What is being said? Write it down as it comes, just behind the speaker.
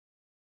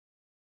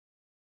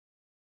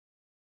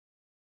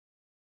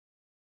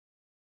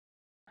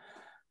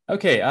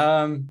Okay,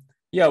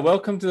 yeah,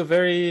 welcome to the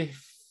very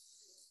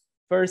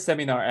first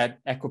seminar at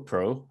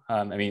ECOPRO.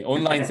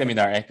 Online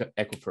seminar at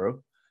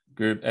ECOPRO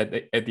group at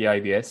the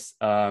IBS.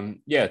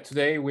 Yeah,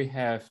 today we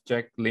have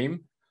Jeck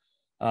Lim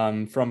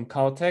from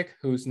Caltech,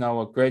 who's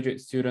now a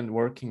graduate student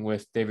working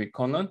with David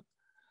Conlon.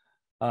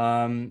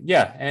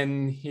 Yeah,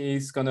 and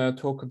he's gonna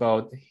talk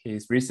about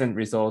his recent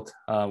result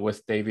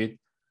with David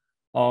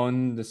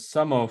on the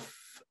sum of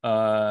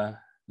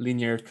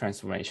linear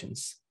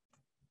transformations.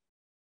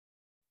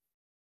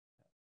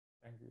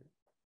 Thank you.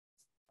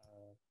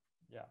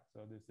 Yeah,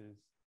 so this is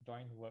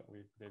joint work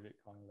with David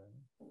Conlon.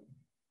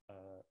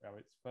 Well,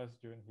 it's first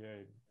June here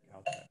in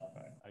Caltech,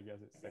 but I guess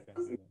it's second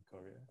June in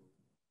Korea.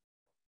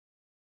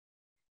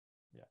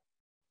 Yeah.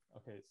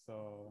 Okay,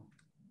 so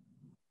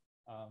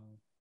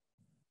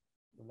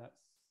let's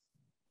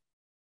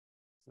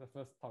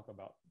first talk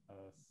about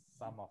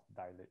sum of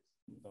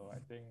dilates. So I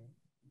think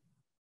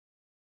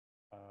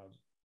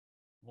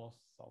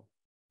most of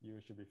you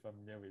should be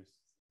familiar with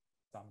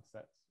sum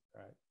sets,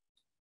 right?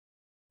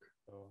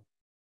 So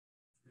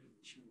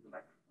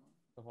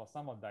for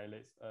sum of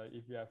dilates,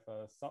 if you have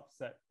a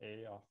subset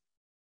A of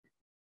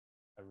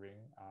a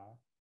ring R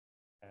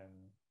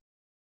and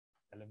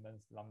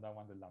elements lambda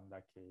 1 to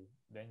lambda k,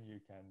 then you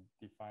can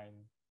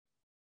define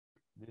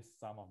this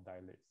sum of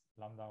dilates,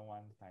 lambda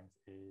 1 times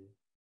A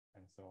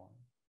and so on,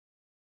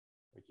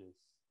 which is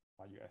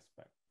what you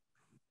expect.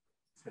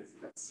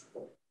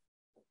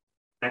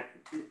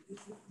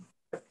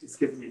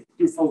 Excuse me.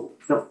 Is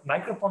the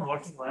microphone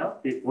working well?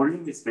 The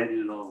volume is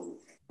very low.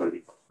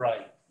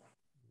 Right.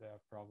 There are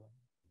problems.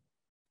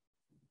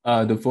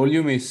 The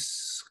volume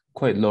is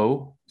quite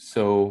low,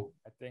 so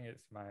I think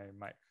it's my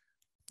mic.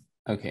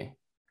 Okay.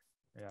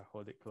 Yeah,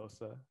 hold it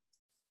closer.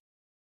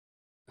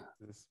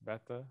 Is this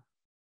better?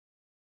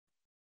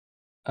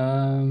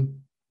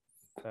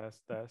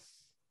 Test.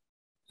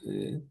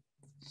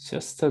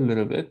 Just a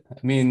little bit. I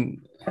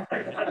mean,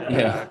 yeah.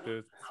 I have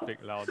to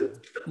speak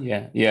louder.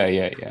 Yeah.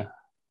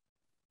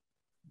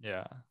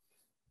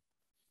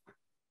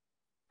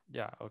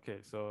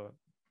 Okay, so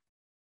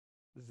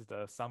this is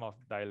the sum of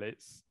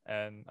dilates,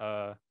 and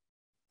a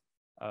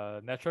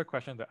natural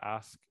question to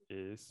ask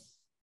is,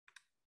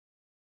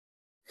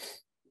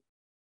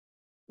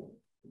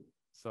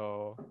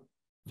 so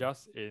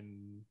just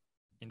in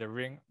the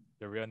ring,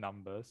 the real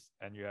numbers,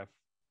 and you have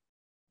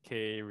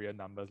k real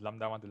numbers,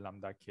 lambda 1 to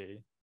lambda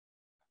k,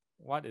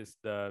 what is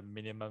the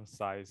minimum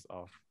size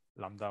of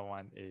lambda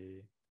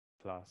 1a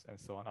plus and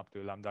so on up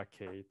to lambda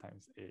k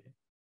times a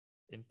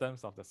in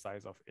terms of the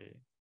size of a?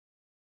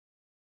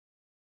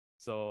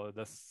 So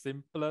the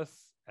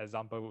simplest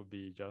example would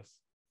be just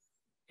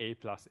a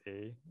plus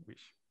a,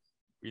 which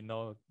we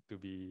know to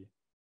be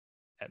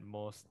at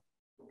most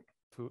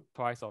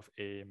twice of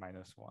a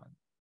minus 1.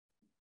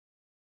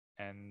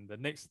 And the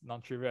next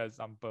non-trivial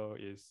example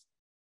is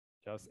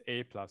just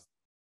a plus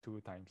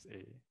 2 times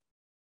a.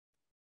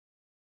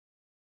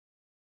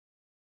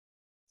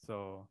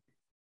 So,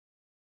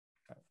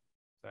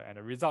 and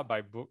the result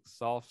by Bukh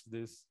solves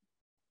this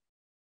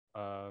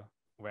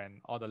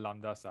when all the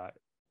lambdas are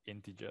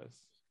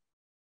integers.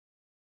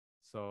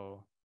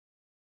 So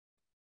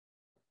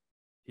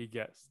he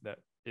gets that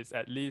it's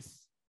at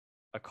least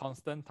a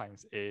constant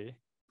times a,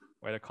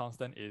 where the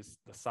constant is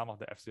the sum of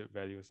the absolute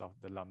values of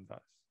the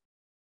lambdas.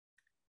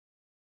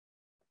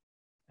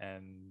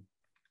 And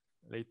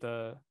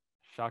later,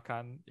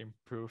 Shakan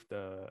improved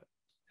the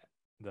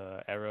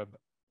error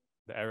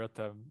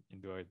term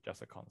into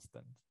just a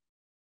constant.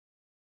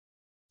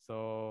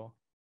 So,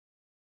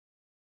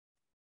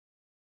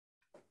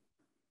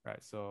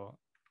 right, so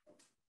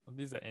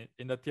these are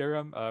in the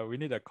theorem, we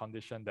need a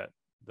condition that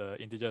the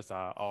integers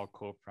are all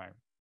co-prime,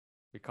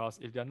 because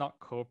if they're not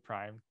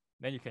co-prime,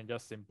 then you can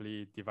just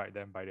simply divide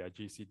them by their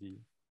GCD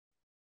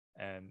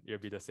and it'll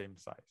be the same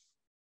size.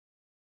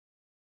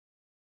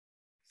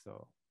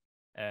 So,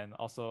 and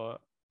also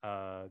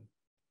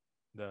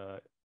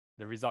the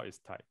result is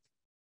tight,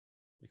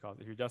 because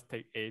if you just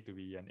take A to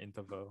be an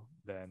interval,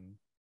 then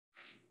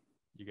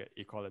you get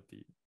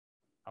equality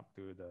up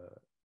to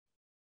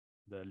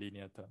the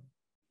linear term.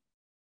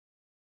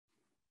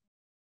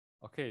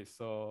 Okay,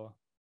 so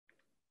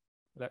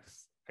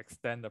let's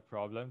extend the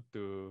problem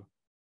to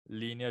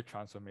linear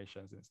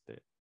transformations instead.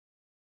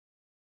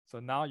 So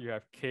now you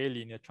have k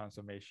linear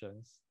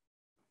transformations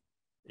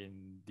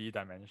in d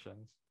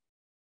dimensions,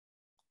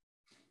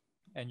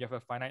 and you have a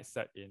finite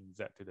set in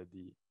z to the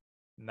d.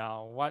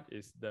 Now, what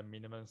is the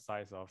minimum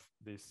size of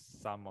this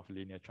sum of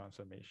linear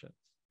transformations?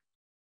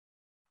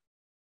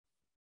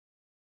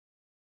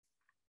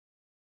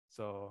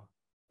 So,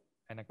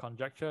 and a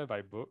conjecture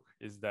by Bukh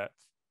is that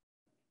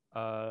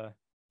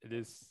it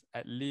is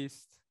at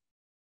least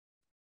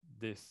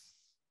this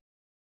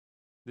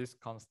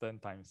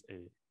constant times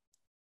a,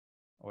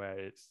 where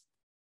it's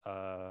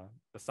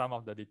the sum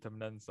of the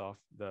determinants of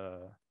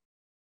the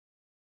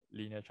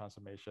linear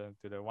transformation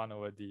to the 1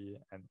 over d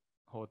and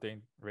whole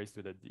thing raised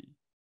to the d.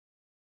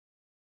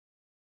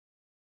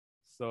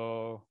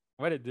 So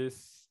where did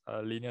this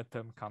linear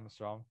term comes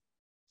from?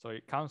 So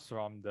it comes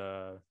from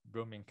the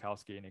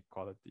Bukh-Minkowski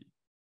inequality.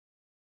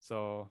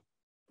 So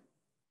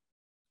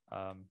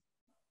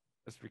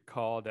let's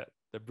recall that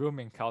the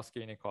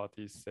Bukh-Minkowski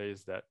inequality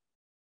says that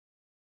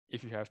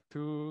if you have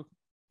two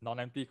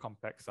non-empty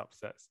compact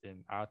subsets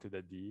in R to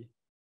the D,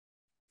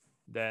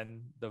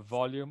 then the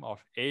volume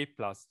of A1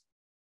 plus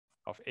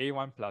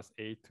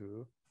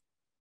A2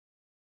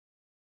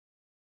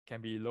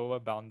 can be lower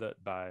bounded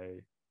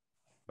by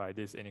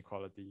this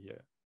inequality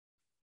here.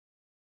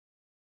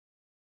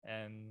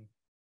 And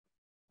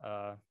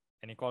an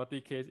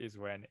inequality case is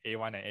when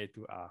A1 and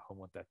A2 are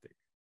homothetic.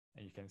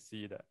 And you can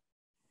see that,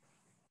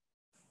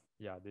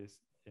 yeah, this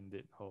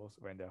indeed holds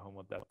when they're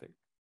homothetic.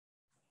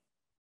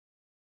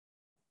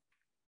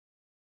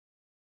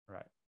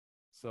 Right.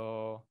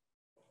 So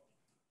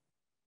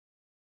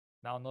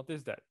now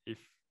notice that if,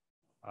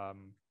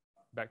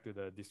 back to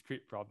the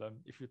discrete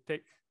problem, if you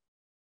take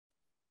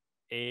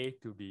A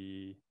to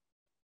be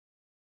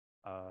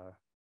a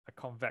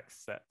convex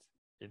set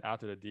in R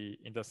to the D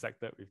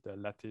intersected with the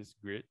lattice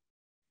grid,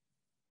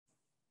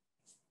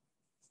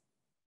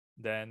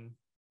 then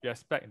you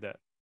expect that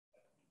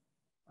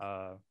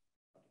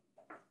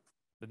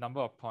the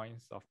number of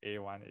points of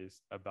A1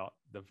 is about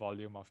the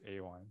volume of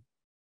A1.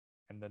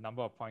 And the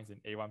number of points in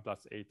A1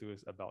 plus A2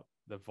 is about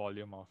the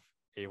volume of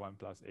A1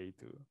 plus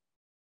A2.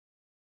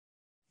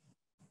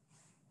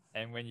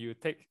 And when you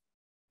take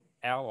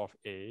L of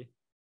A,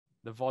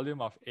 the volume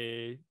of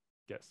A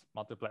gets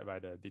multiplied by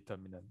the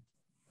determinant.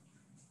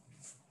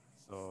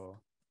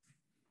 So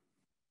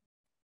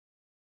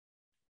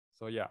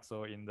yeah,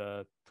 so in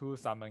the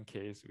two-summand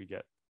case, we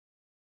get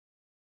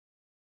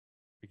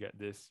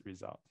this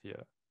result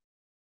here.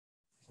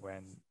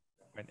 When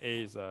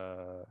A is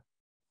a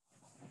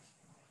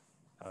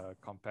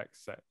compact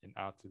set in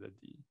R to the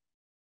D.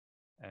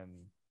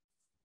 And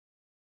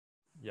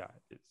yeah,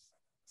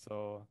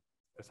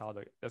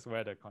 that's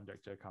where the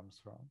conjecture comes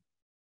from.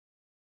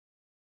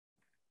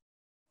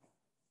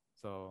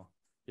 So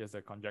here's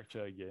the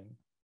conjecture again.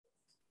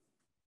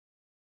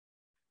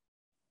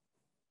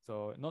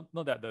 So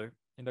note that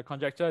in the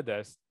conjecture,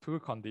 there's two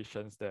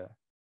conditions there.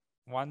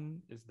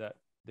 One is that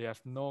they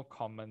have no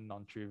common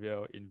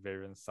non-trivial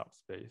invariant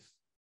subspace.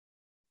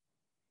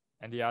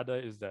 And the other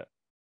is that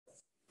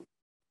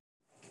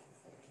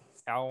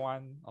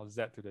L1 of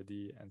Z to the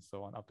D and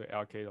so on up to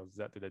Lk of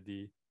Z to the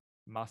D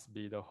must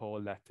be the whole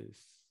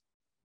lattice.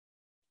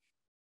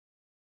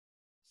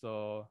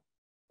 So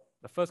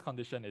the first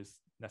condition is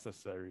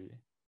necessary,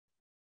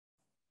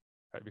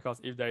 right?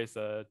 Because if there is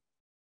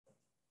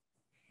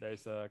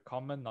a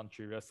common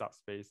non-trivial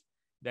subspace,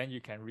 then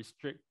you can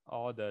restrict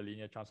all the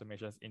linear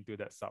transformations into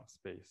that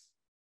subspace.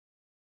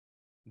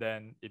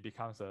 Then it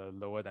becomes a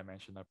lower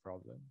dimensional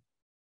problem.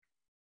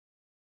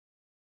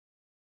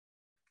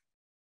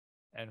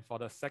 And for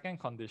the second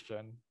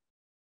condition,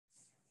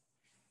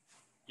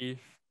 if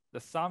the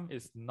sum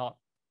is not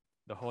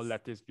the whole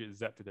lattice grid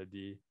Z to the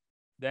D,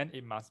 then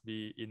it must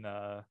be in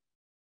a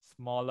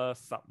smaller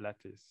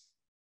sublattice.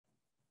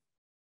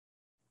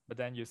 But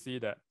then you see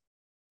that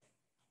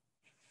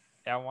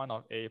L1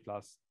 of A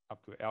plus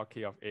up to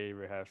Lk of A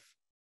will have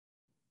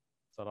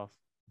sort of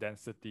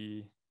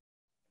density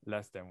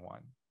less than 1.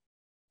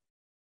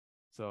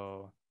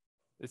 So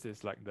this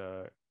is like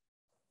the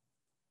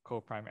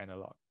co-prime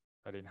analog,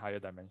 but in higher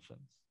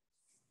dimensions.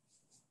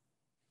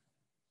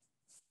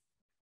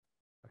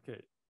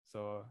 Okay,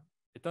 so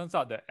it turns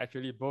out that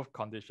actually both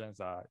conditions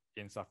are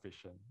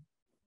insufficient.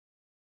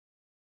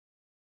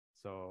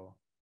 So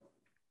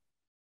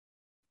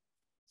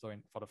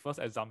for the first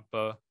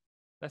example,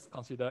 let's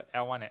consider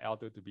L1 and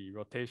L2 to be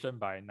rotation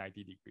by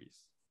 90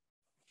 degrees.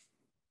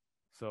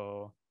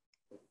 So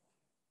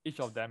each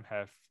of them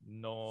have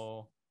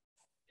no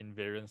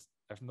invariance,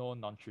 have no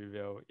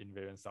non-trivial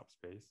invariant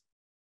subspace.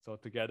 So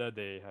together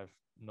they have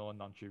no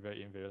non-trivial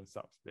invariant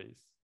subspace.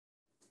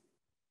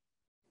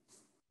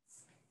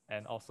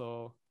 And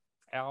also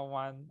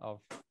L1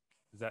 of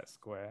Z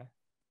square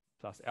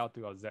plus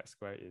L2 of Z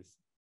square is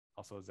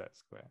also Z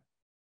square.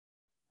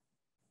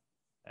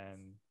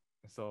 And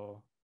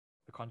so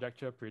the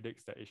conjecture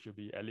predicts that it should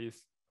be at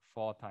least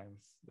 4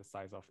 times the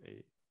size of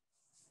A.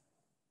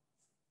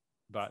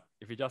 But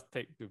if you just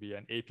take to be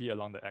an AP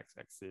along the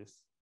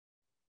x-axis,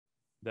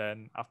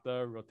 then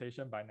after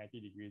rotation by 90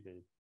 degrees,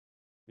 they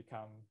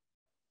become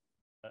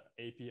an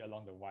AP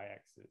along the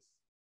y-axis.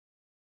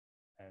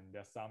 And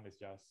their sum is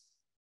just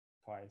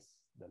twice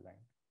the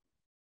length.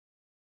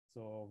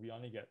 So we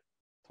only get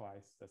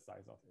twice the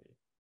size of A.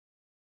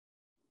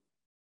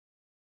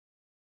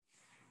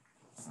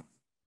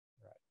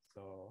 Right.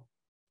 So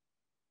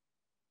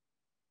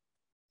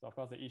of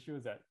course, the issue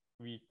is that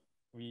we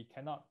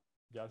cannot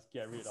just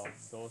get rid of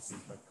those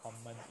with a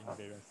common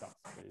invariant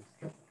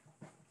subspace.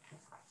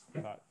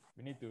 But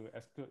we need to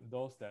exclude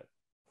those that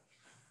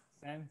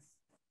sense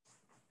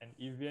an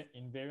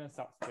invariant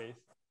subspace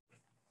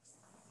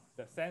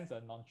that sends a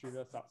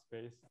non-trivial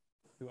subspace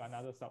to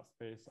another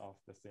subspace of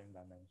the same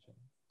dimension.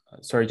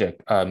 Sorry,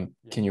 Jack.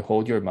 Can you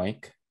hold your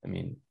mic? I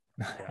mean,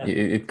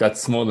 it got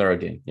smaller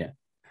again. Yeah.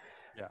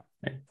 Yeah.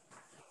 Right.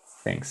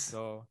 Thanks.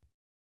 So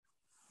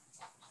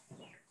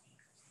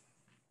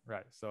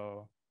right?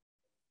 So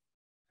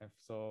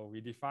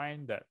we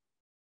define that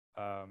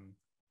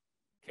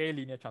K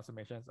linear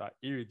transformations are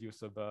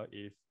irreducible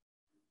if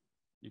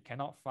you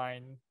cannot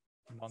find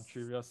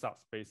non-trivial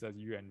subspaces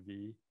U and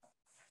V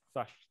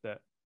such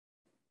that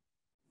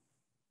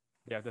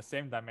they have the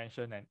same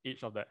dimension and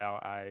each of the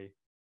Li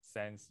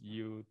sends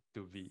U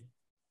to V.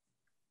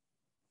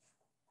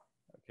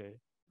 Okay,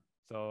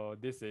 so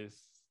this is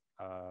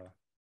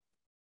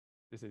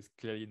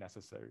clearly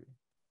necessary,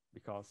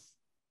 because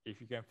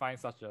if you can find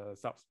such a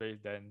subspace,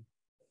 then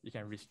you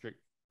can restrict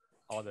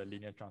all the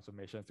linear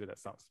transformations to that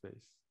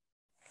subspace,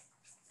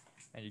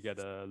 and you get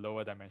a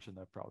lower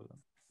dimensional problem.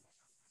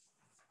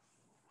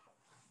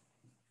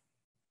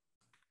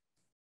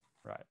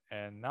 Right,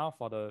 and now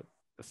for the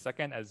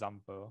second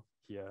example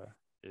here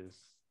is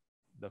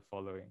the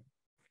following.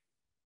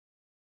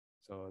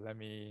 So let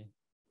me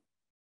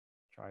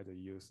try to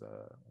use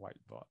a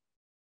whiteboard.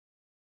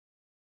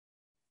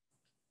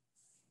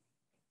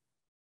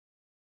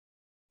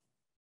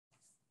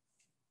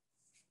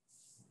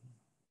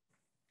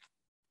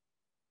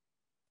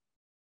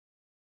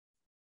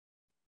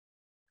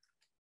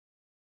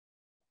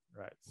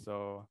 Right,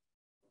 so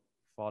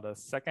for the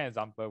second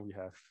example, we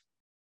have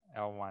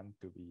L1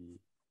 to be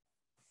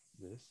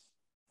this,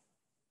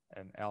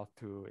 and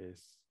L2 is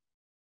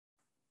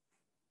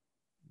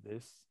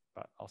this,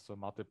 but also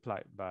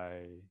multiplied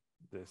by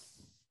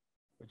this,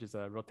 which is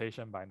a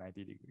rotation by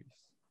 90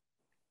 degrees.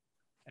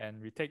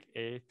 And we take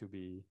A to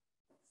be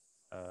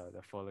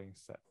the following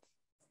set.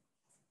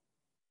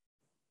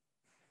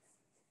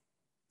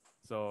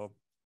 So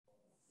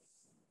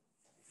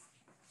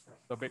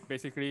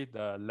basically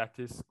the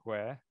lattice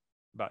square,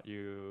 but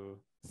you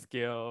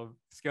scale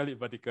it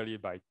vertically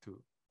by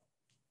 2.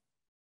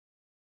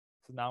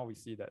 So now we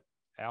see that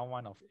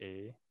L1 of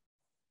A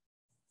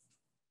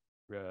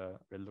will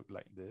look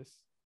like this,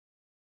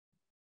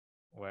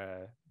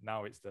 where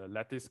now it's the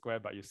lattice square,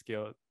 but you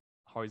scale it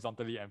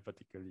horizontally and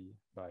vertically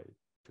by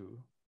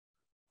 2.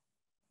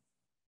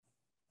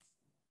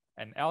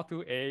 And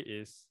L2A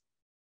is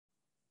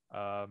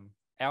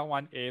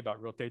L1A,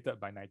 but rotated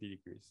by 90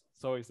 degrees.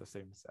 So it's the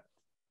same set.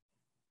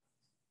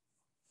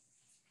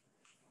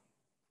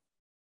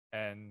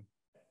 And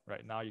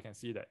right now you can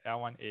see that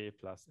L1A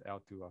plus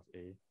L2 of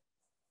A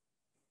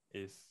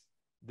is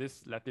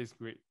this lattice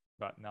grid,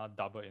 but now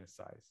double in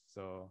size.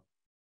 So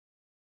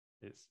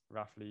it's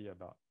roughly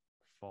about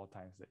 4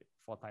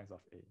 times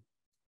of A,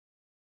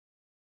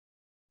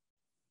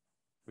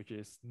 which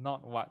is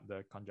not what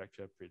the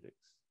conjecture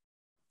predicts,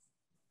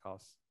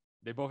 because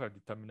they both have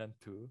determinant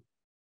 2.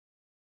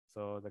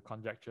 So the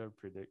conjecture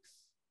predicts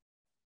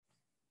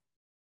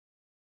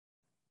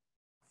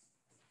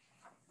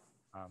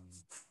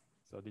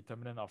so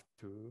determinant of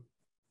 2.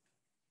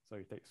 So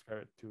you take square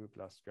root 2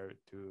 plus square root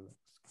 2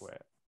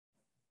 squared,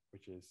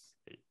 which is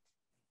 8.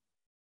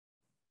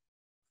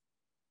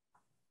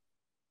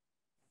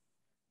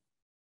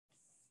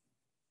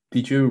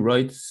 Did you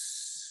write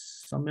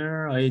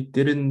somewhere? I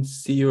didn't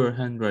see your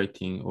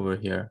handwriting over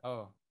here.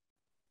 Oh,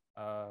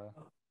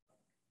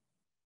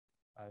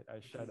 I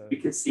shared a.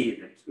 You can see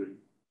it actually.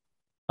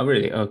 Oh,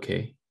 really?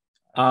 Okay.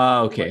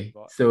 Okay.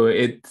 Whiteboard. So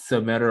it's a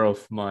matter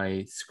of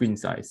my screen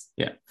size.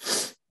 Yeah.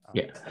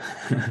 Yeah.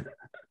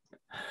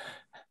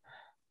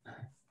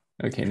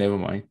 Okay, never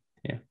mind.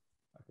 Yeah.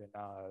 Okay,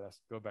 now let's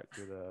go back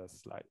to the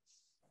slides.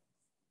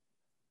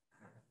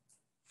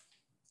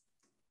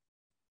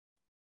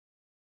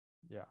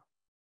 Yeah.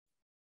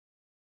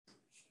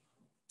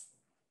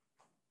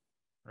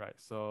 Right.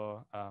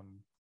 So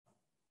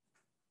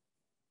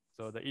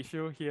so the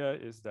issue here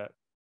is that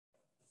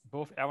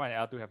both L1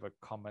 and L2 have a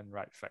common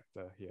right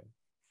factor here,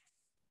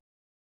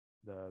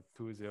 the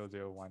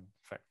 2001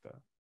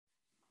 factor.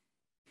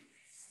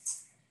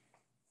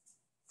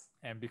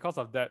 And because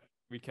of that,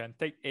 we can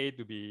take A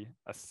to be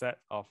a set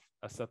of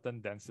a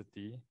certain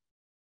density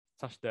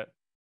such that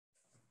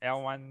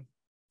L1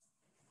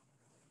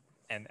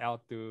 and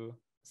L2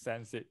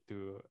 sends it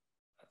to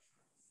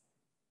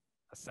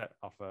a set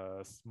of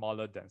a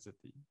smaller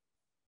density,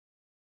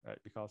 right?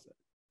 Because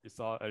we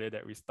saw earlier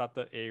that we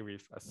started A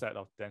with a set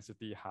of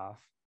density half,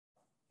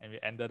 and we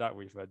ended up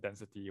with a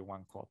density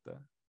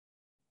 1/4.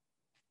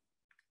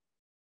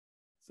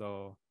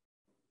 So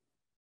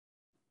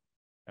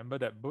remember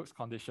that Bukh's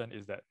condition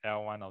is that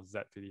L1 of Z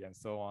to D and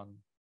so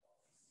on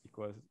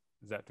equals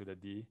Z to the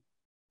D.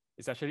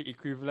 It's actually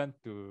equivalent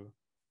to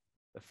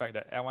the fact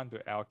that L1 to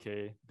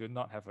Lk do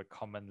not have a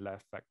common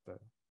left factor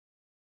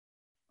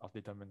of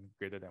determinant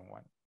greater than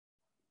 1.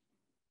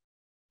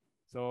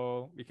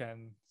 So we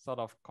can sort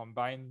of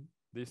combine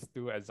these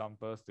two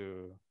examples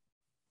to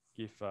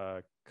give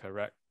a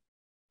correct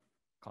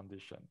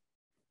condition.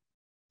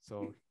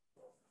 So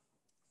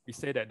we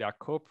say that they are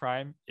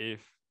co-prime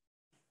if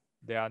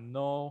there are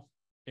no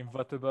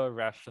invertible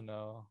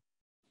rational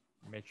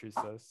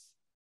matrices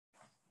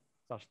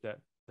such that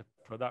the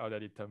product of the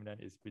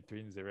determinant is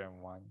between 0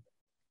 and 1,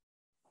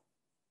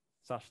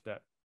 such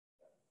that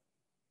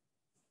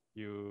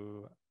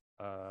you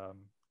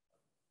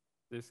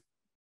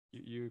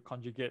you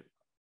conjugate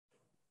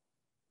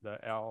the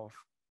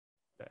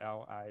the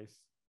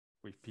Li's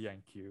with P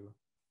and Q,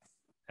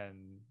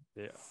 and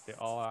they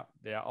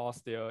are all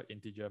still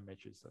integer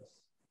matrices.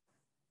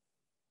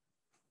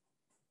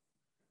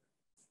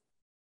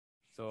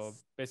 So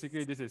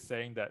basically, this is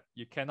saying that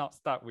you cannot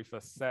start with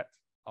a set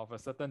of a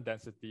certain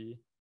density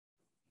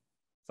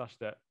such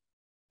that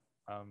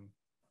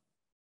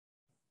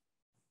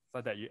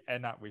you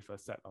end up with a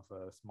set of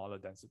a smaller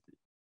density,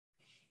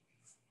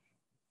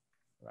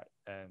 right?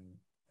 And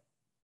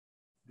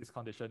this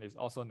condition is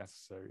also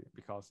necessary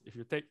because if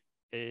you take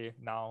A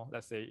now,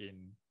 let's say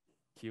in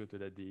Q to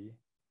the D,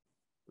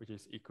 which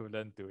is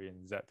equivalent to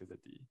in Z to the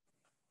D,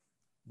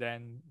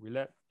 then we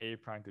let A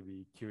prime to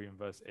be Q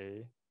inverse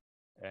A,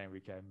 and we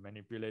can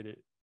manipulate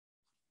it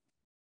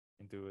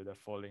into the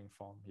following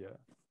form here.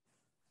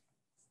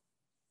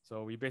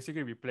 So we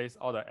basically replace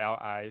all the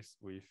Li's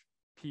with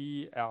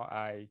P,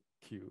 Li,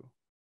 Q,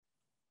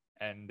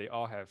 and they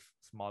all have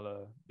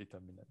smaller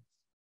determinants.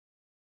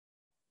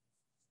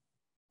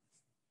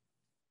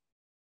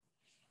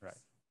 Right.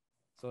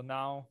 So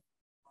now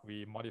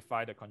we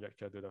modify the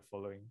conjecture to the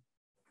following,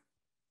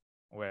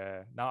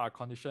 where now our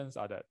conditions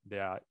are that they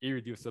are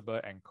irreducible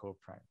and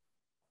co-prime.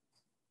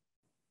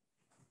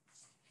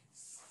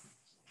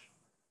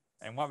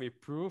 And what we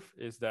prove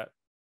is that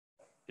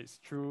it's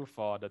true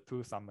for the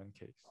two-summand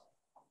case.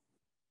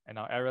 And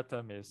our error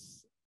term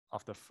is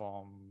of the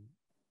form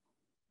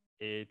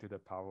A to the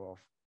power of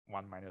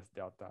 1 minus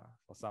delta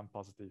for some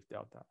positive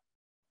delta.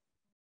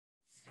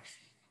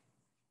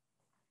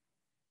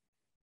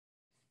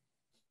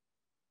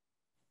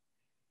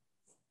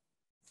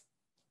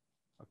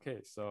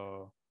 Okay,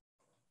 so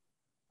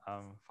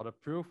for the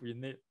proof, we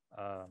need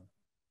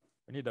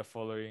the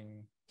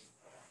following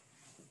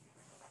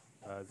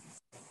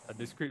a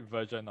discrete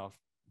version of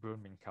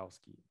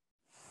Bukh-Minkowski.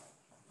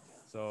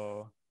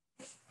 So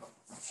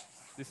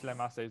this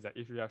lemma says that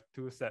if you have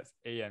two sets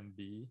A and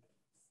B,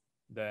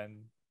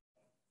 then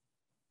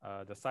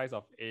the size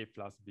of A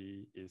plus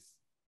B is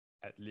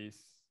at least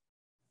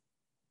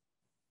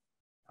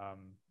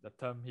the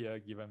term here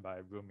given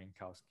by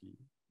Bukh-Minkowski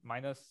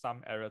minus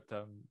some error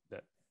term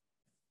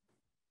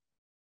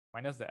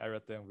minus the error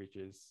term which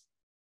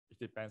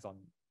depends on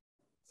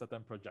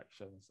certain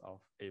projections of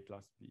A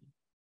plus B.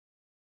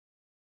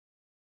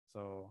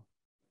 So,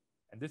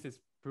 and this is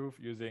proved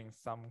using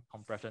some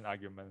compression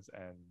arguments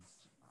and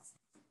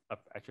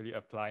actually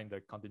applying the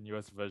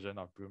continuous version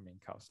of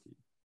Bukh-Minkowski.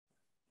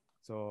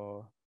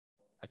 So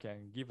I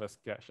can give a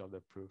sketch of the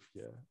proof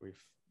here with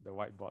the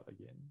whiteboard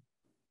again.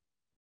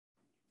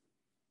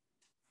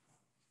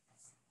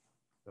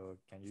 So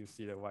can you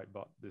see the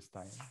whiteboard this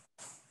time?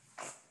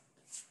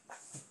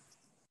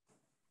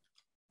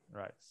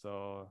 Right,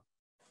 so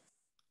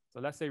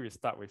let's say we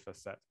start with a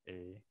set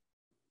A,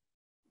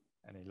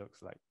 and it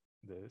looks like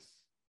this.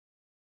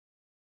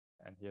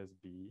 And here's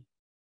B.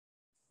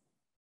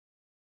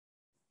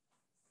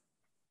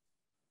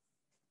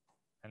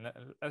 And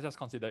let's just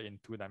consider in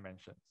 2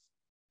 dimensions.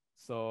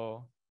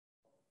 So,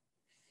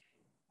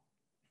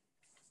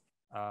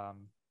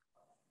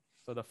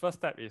 so the first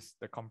step is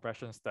the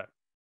compression step,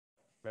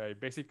 where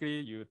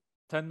basically you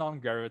turn on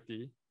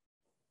gravity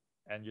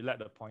and you let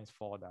the points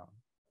fall down.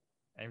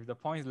 And if the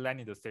points land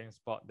in the same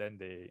spot, then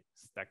they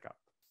stack up.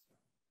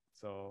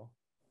 So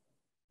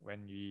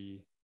when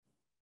we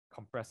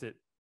compress it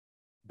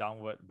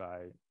downward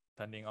by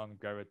turning on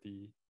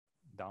gravity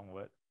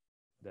downward,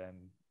 then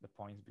the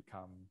points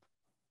become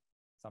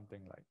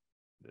something like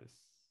this.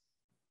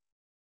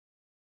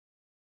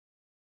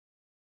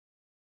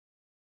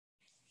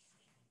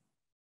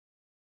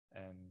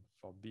 And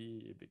for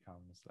B, it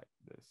becomes like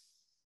this.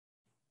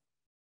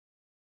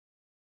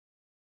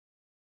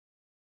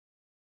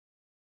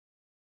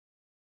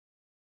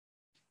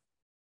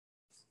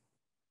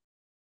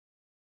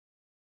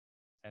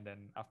 And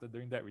then after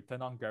doing that, we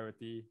turn on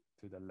gravity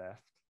to the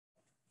left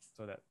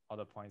so that all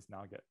the points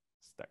now get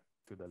stacked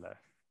to the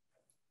left.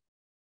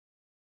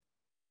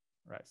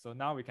 Right, so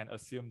now we can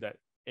assume that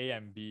A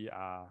and B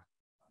are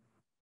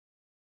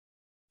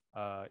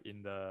so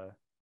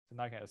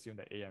now I can assume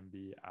that A and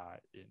B are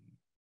in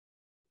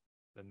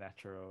the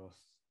natural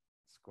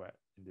square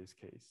in this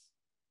case.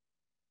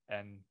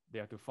 And they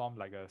have to form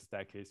like a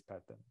staircase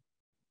pattern.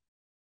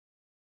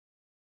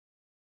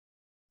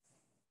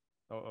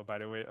 Oh, by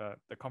the way,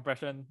 the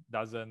compression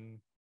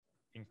doesn't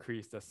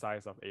increase the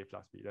size of A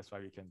plus B. That's why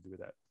we can do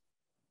that.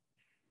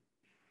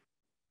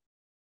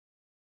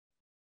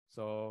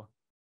 So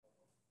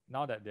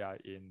now that they are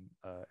in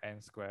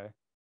n square,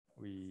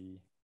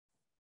 we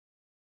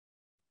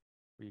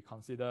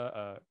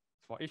consider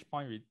for each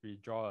point we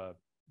draw a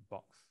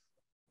box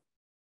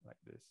like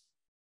this.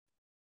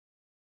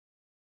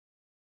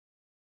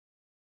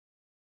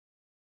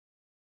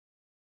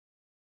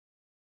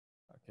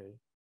 Okay,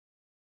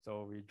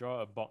 so we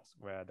draw a box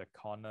where the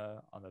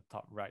corner on the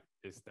top right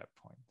is that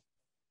point.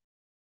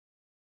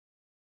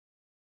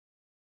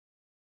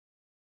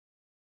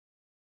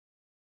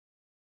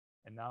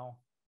 And now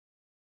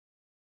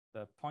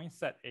the point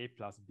set A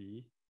plus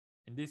B,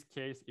 in this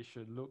case, it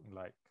should look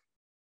like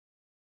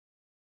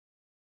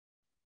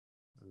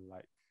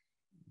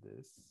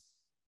this.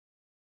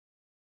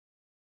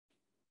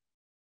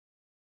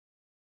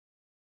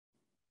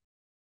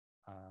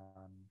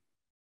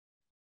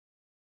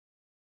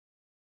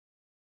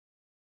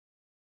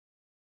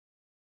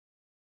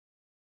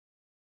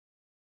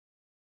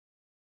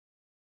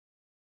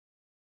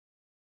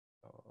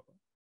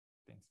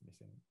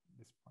 missing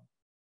this point.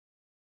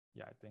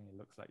 Yeah, I think it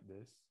looks like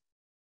this.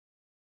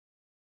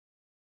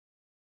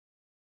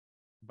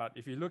 But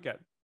if you look at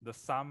the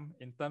sum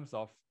in terms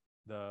of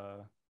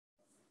the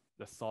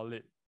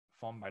solid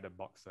formed by the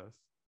boxes,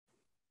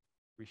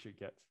 we should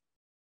get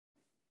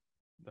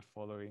the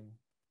following.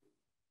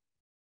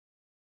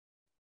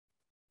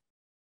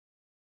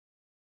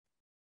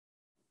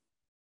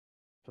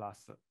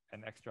 Plus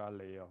an extra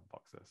layer of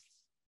boxes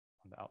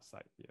on the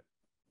outside here.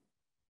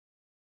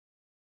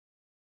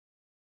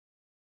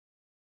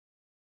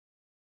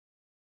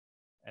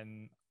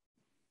 And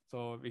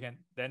so we can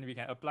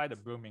apply the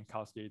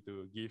Bukh-Minkowski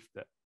to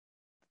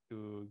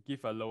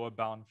give a lower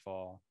bound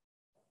for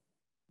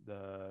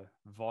the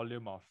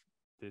volume of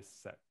this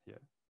set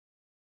here.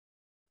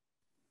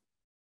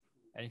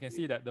 And you can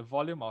see that the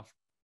volume of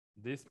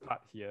this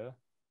part here,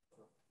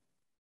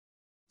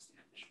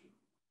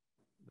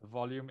 the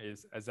volume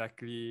is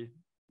exactly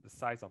the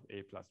size of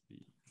A plus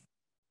B.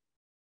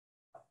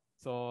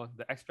 So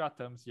the extra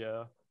terms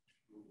here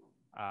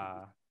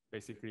are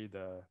basically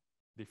the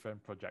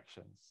different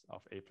projections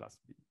of A plus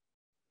B.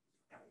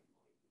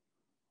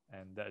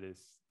 And that is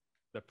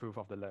the proof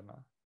of the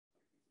lemma.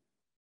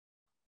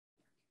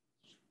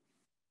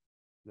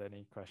 Is there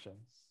any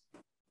questions?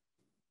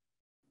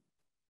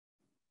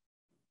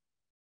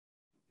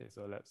 Okay,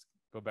 so let's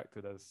go back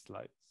to the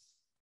slides.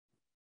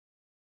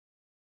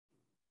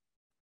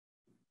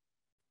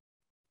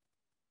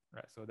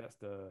 Right, so that's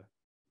the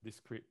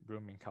discrete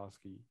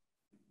Bukh-Minkowski.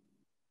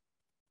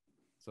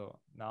 So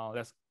now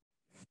let's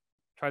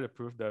try to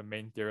prove the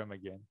main theorem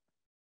again.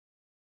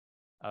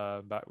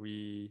 But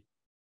we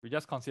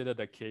just consider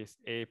the case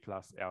A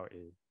plus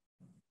LA,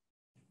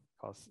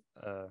 because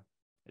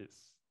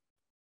it's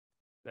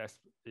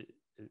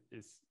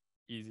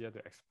easier to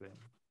explain.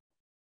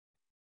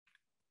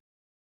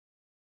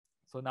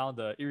 So now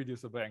the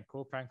irreducible and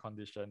co-prime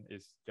condition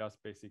is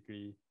just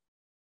basically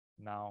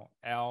now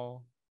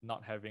L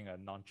not having a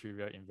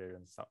non-trivial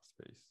invariant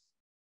subspace.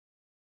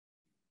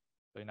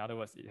 So in other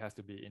words, it has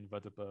to be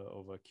invertible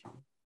over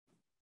Q.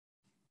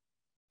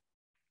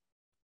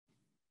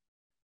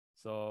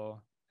 So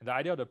the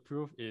idea of the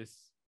proof is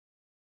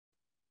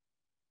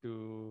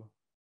to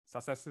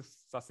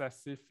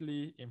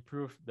successively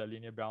improve the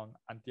linear bound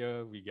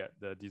until we get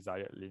the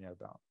desired linear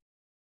bound.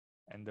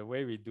 And the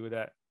way we do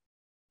that,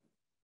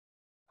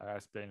 I'll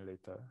explain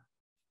later.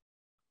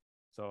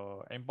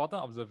 So an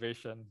important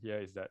observation here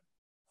is that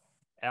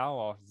L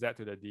of Z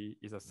to the D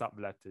is a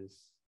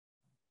sublattice.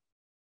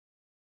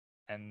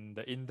 And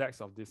the index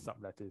of this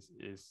sublattice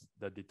is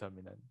the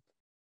determinant.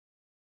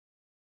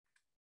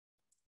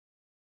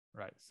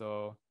 Right,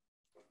 so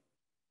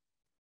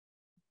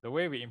the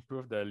way we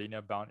improve the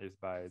linear bound is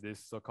by this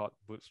so-called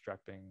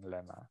bootstrapping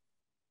lemma.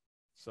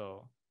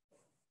 So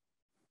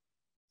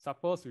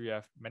suppose we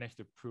have managed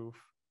to prove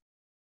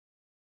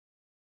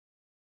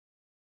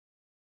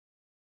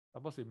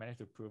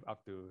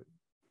up to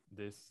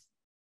this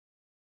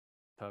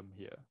term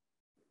here,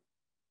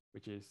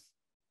 which is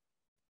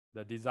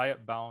the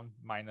desired bound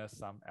minus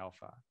some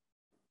alpha.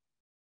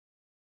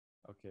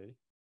 Okay.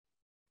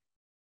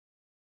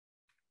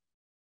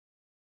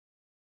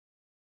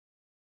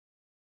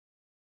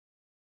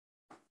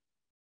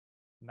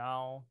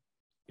 Now,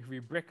 if we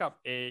break up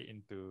A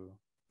into,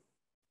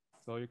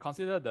 so you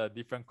consider the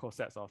different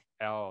cosets of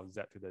L of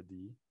Z to the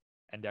D,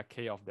 and there are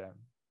K of them,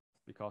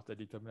 because the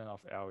determinant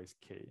of L is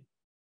K.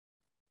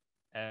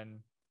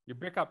 And you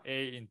break up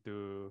A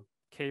into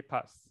K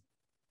parts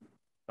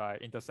by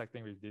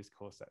intersecting with these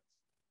cosets.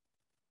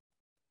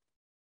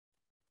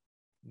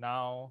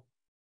 Now,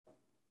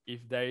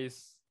 if there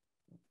is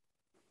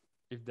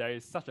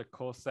such a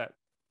coset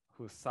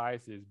whose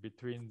size is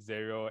between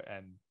 0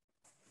 and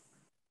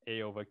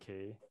A over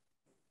K,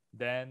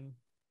 then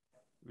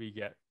we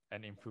get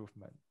an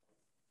improvement.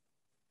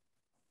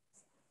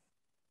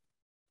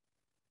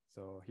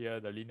 So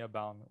here, the linear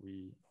bound,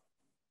 we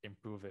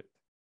improve it.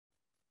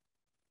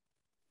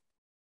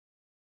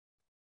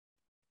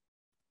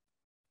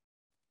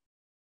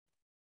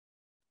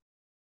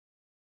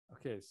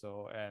 Okay,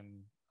 so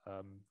and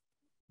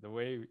the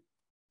way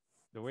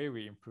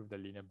we improve the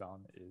linear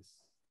bound is,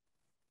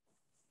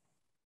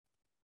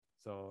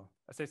 so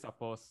let's say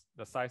suppose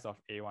the size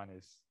of A1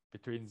 is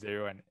between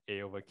 0 and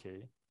A over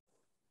K.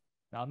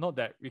 Now note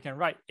that we can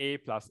write A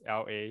plus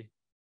LA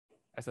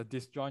as a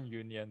disjoint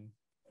union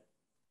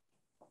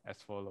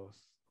as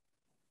follows,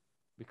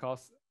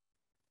 because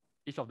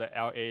each of the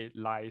LA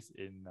lies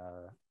in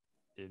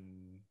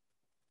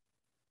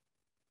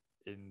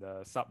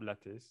the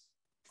sublattice,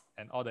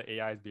 and all the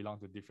AIs belong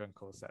to different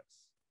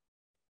cosets.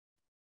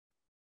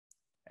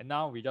 And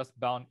now we just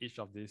bound each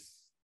of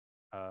these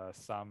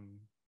sum.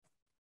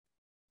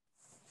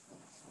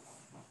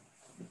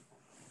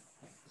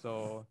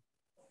 So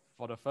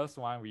for the first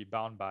one, we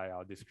bound by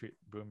our discrete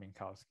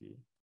Bukh-Minkowski.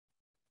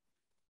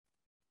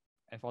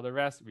 And for the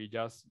rest, we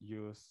just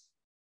use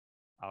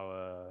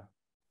our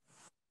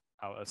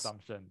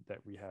assumption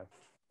that we have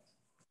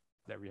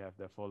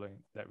the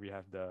following, that we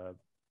have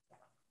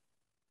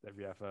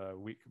a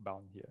weak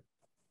bound here.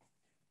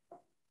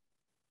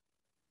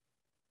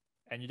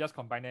 And you just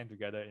combine them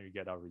together and you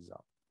get our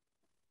result.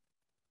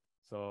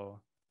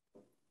 So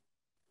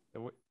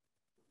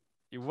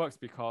it works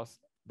because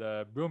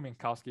the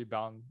Bloom-Minkowski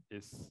bound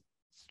is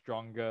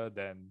stronger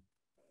than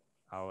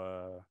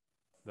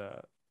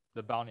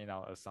the bound in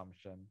our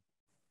assumption,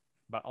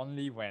 but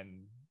only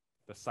when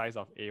the size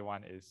of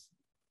A1 is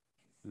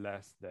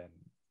less than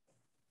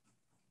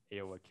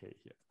A over K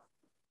here.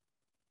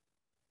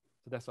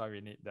 So that's why we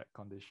need that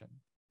condition.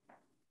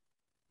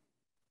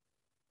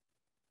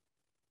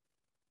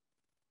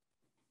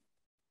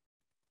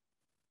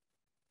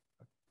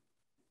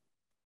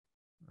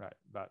 Right,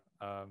 but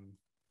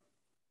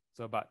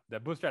but the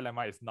bootstrap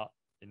lemma is not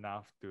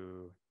enough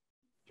to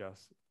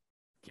just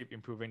keep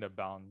improving the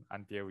bound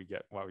until we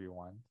get what we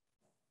want,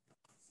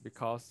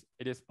 because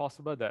it is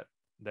possible that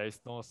there is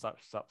no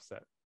such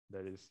subset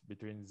that is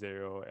between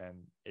 0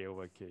 and A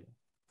over K.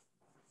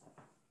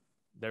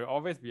 There will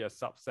always be a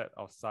subset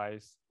of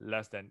size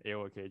less than A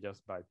over K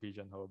just by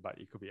pigeonhole, but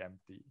it could be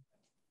empty.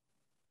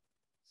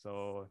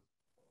 So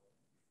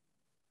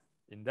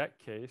in that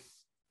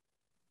case,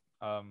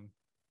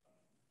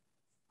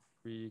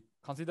 we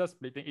consider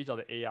splitting each of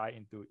the AI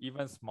into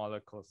even smaller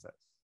cosets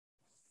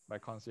by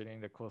considering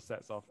the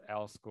cosets of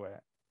L squared.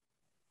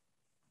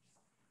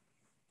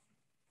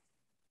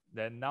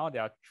 Then now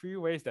there are 3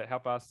 ways that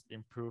help us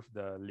improve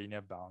the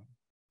linear bound.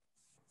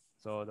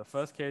 So the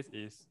first case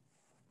is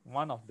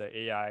one of the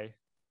AI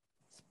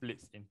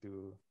splits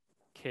into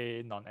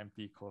K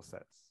non-empty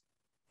cosets.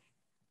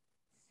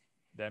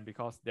 Then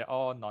because they're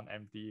all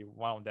non-empty,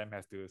 one of them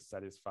has to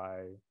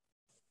satisfy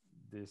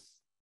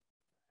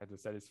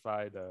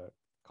the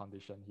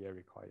condition here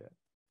required.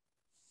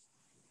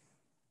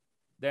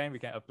 Then we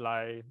can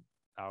apply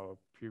our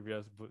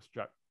previous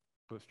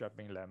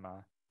bootstrapping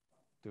lemma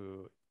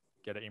to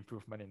get an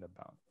improvement in the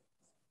bound.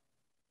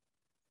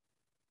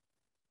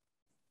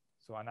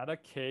 So another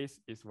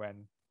case is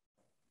when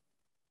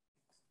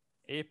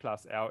A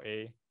plus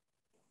LA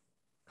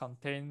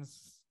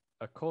contains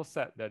a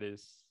coset that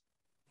is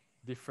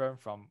different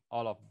from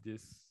all of the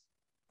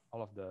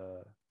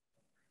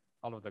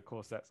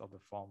cosets of the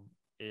form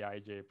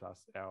Aij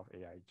plus L of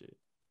Aij.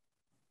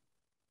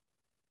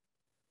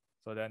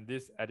 So then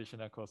these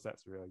additional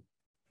cosets will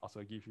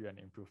also give you an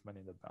improvement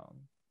in the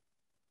bound.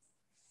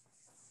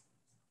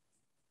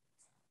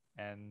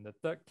 And the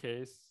third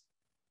case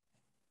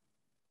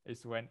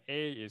is when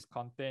A is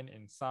contained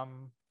in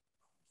some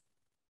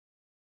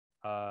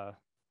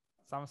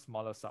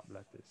smaller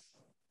sublattice.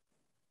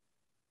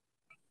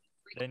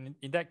 Then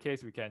in that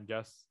case, we can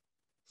just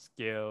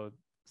scale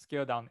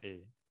down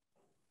A.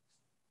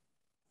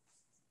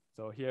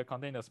 So here,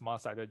 contain a small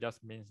sublet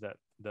just means that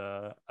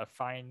the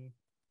affine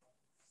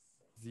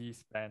Z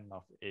span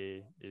of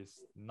A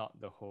is not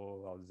the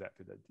whole of Z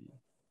to the D.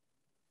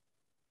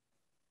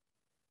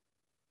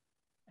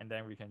 And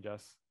then we can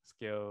just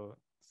scale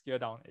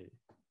down A.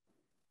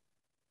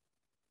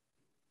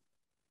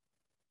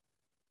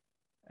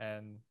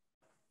 And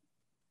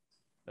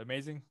the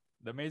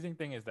amazing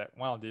thing is that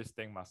one of these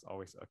things must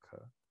always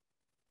occur.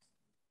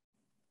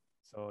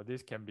 So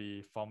this can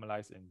be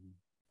formalized in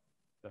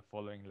the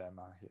following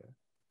lemma here.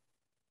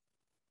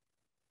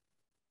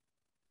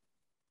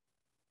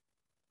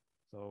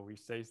 So we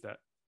say that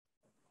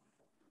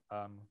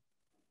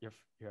if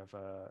you have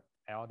a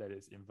L that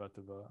is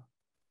invertible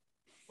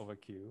over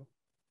Q,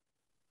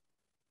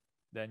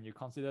 then you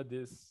consider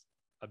this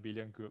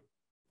abelian group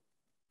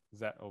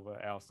Z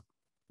over L,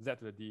 Z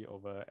to the D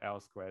over L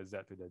squared Z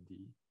to the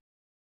D,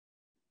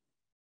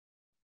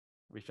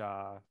 which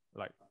are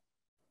like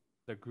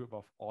the group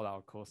of all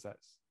our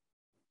cosets.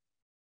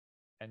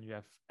 And you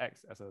have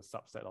X as a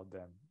subset of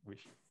them,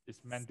 which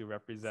is meant to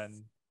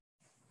represent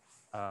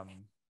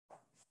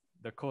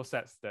the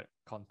cosets that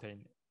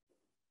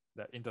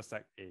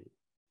intersect A.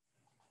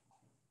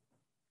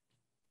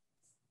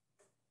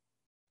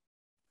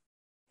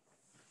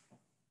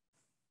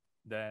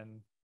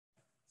 Then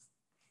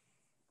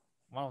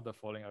one of the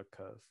following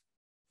occurs.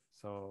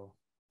 So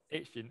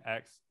H in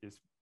X is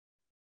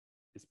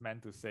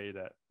meant to say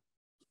that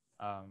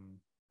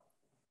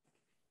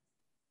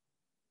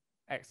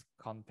X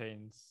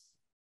contains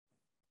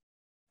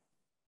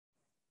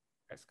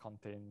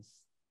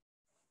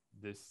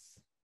this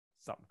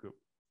subgroup,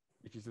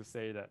 which is to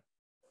say that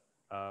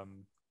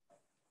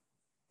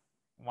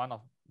one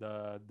of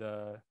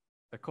the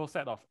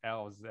coset of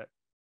L Z,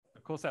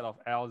 the coset of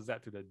L Z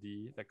to the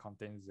D that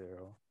contains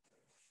 0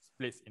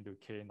 splits into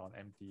K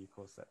non-empty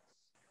cosets.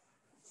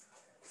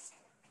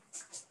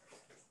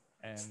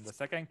 And the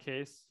second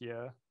case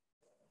here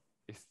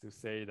is to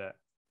say that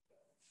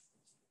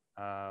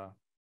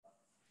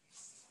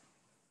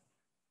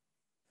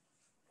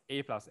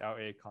A plus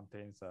LA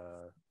contains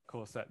a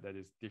coset that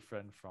is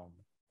different from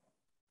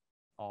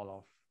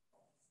all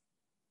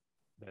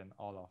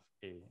of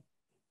A.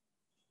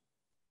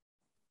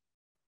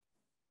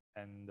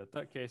 And the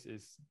third case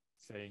is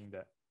saying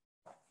that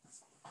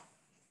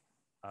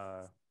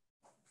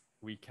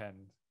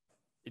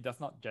it does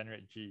not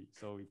generate G,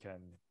 so we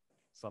can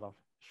sort of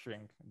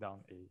shrink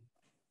down A.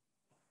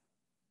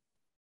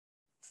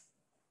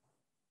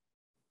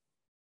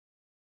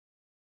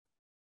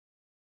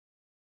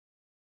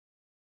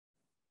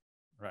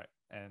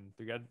 And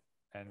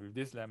with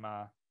this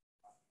lemma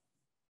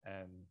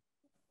and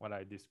what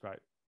I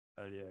described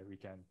earlier, we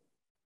can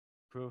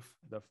prove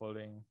the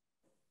following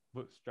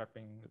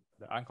bootstrapping,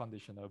 the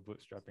unconditional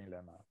bootstrapping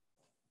lemma.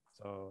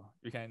 So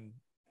we can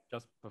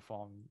just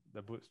perform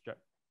the bootstrap.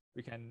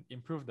 We can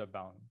improve the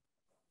bound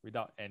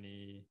without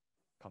any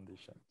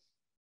conditions.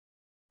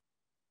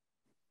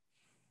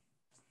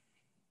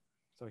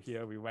 So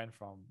here we went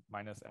from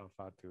minus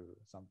alpha to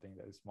something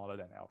that is smaller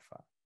than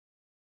alpha.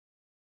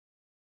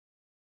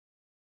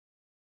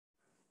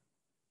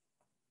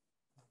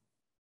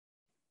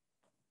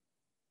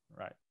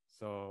 Right,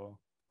 so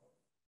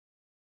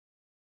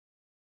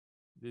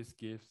this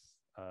gives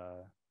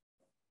the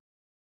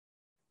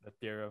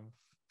theorem,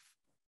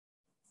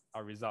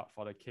 our result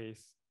for the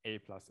case A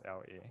plus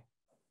LA.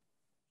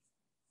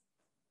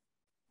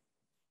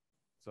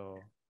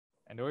 So,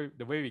 and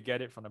the way we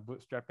get it from the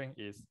bootstrapping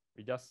is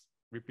we just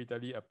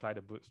repeatedly apply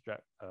the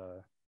bootstrap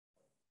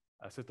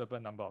a suitable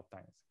number of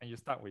times. And you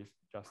start with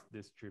just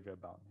this trivial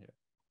bound here.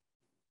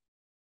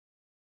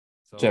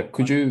 So Jeck,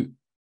 could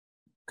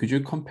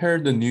you compare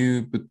the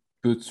new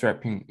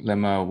bootstrapping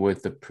lemma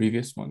with the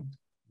previous one?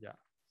 Yeah,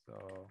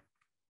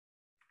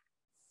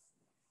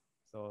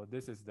 so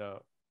this is the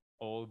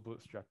old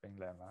bootstrapping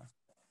lemma.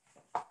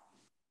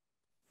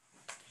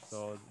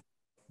 So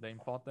the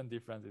important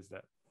difference is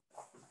that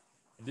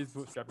in this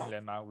bootstrapping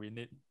lemma, we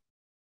need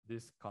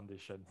this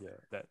condition here,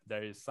 that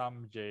there is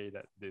some j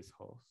that this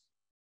holds.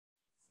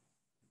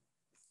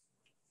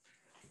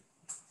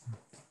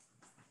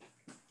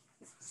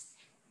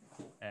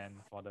 And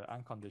for the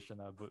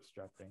unconditional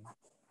bootstrapping,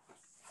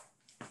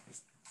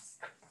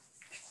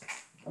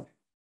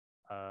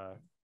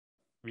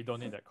 we don't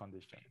need that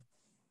condition.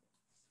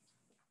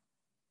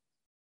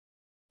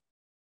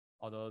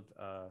 Although,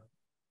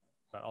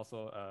 but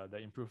also the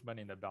improvement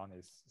in the bound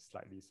is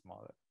slightly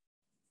smaller.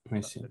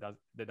 I see.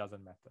 That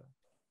doesn't matter.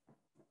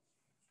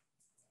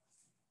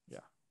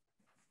 Yeah.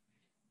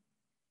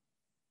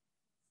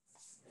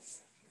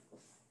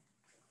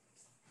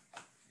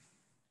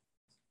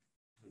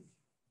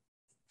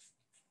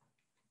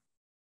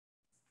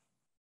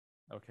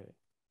 Okay.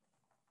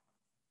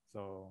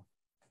 So,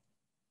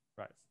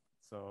 right.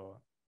 So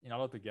in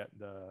order to get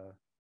the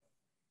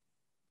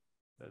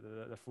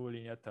full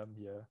linear term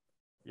here,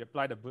 we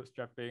apply the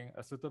bootstrapping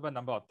a suitable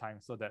number of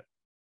times so that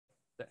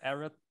the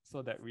error,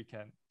 so that we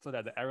can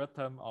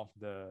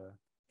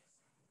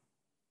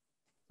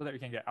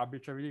get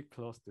arbitrarily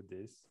close to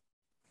this,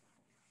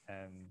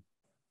 and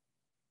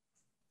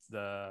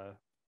the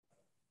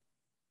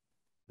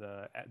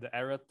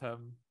error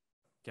term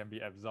can be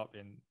absorbed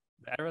in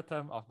the error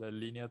term of the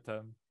linear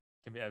term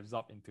can be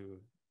absorbed into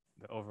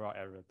the overall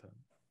error term.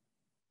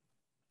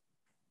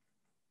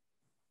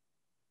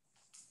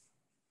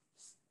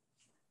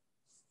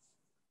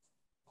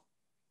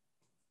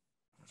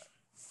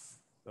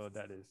 So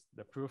that is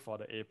the proof for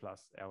the A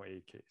plus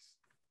LA case.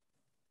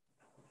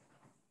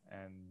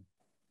 And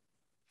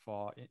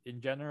for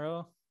in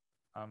general,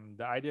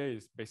 the idea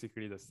is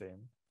basically the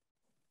same.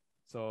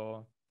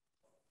 So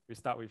we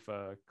start with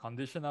a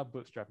conditional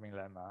bootstrapping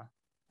lemma,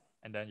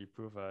 and then you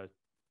prove a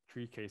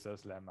 3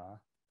 cases lemma,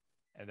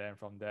 and then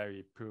from there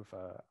we prove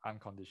a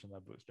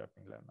unconditional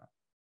bootstrapping lemma.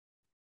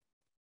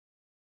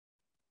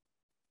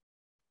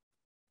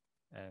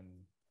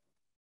 And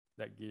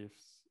that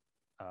gives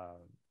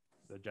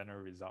the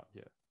general result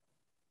here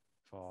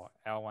for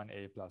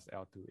L1A plus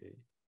L2A.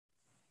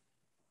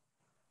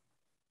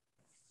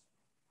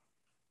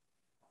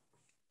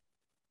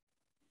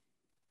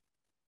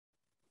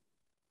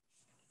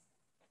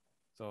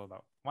 So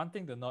one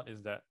thing to note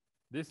is that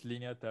this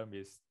linear term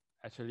is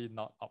actually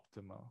not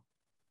optimal.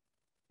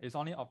 It's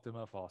only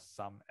optimal for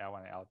some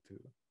L1 and L2.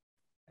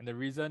 And the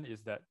reason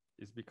is that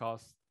it's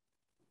because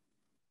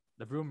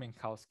the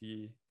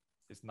Bukh-Minkowski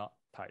is not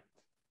tight.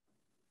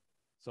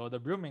 So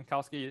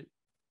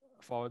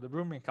for the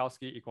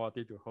Bukh-Minkowski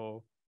equality to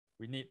hold,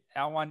 we need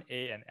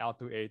L1A and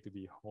L2A to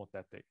be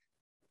homothetic.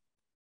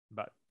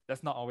 But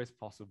that's not always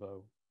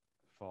possible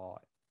for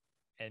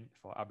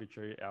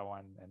arbitrary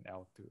L1 and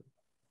L2.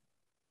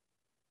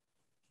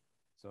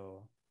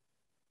 So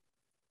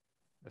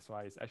that's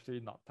why it's actually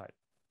not tight.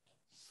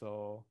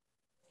 So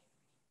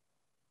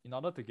in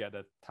order to get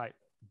a tight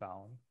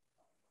bound,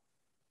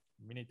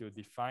 we need to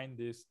define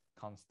this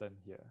constant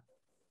here.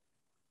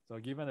 So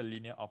given a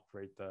linear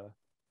operator,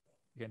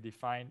 you can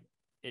define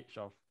h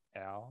of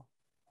L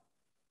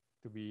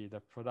to be the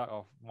product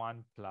of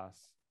 1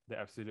 plus the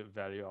absolute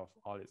value of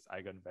all its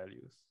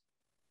eigenvalues.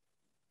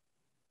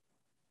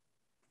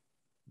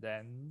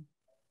 Then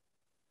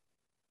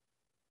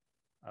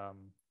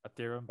a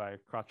theorem by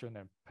Krachun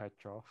and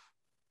Petrov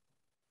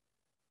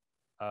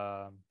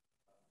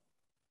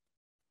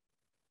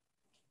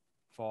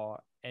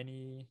for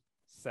any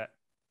set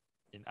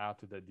in R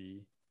to the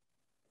D,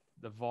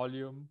 the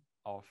volume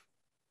of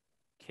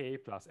K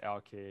plus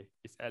LK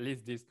is at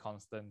least this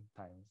constant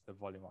times the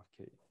volume of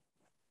K.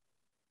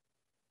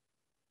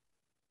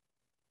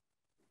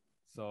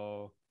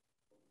 So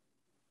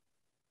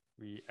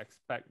we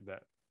expect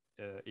that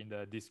in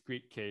the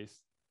discrete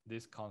case,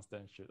 this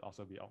constant should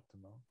also be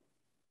optimal.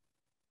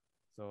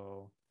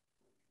 So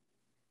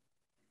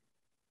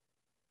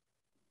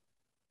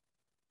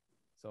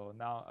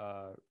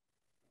now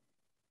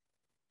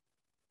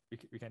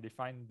we can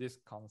define this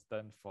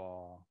constant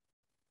for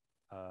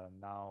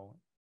now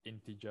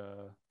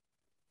integer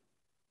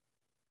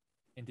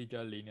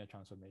linear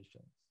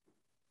transformations,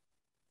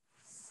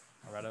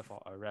 or rather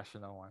for a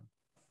rational one.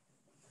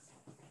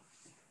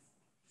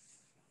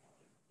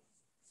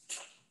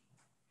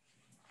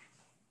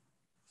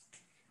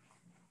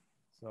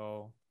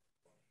 So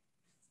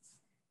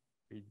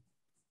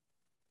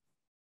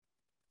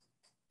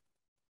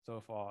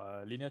for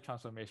a linear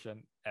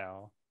transformation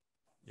L,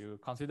 you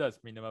consider its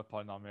minimal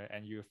polynomial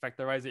and you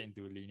factorize it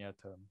into linear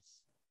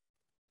terms.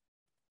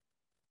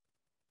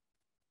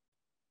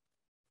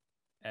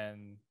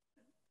 And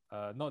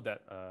note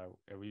that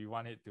we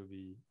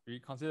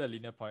consider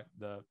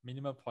the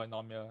minimal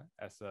polynomial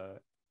as a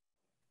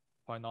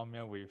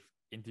polynomial with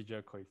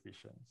integer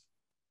coefficients.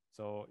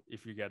 So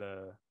if you get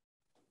a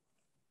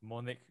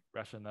monic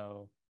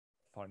rational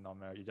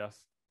polynomial,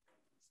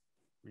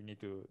 we need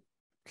to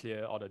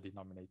clear all the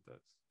denominators.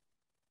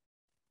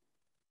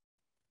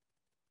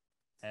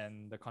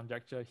 And the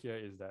conjecture here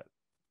is that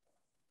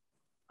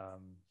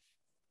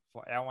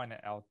for L1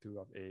 and L2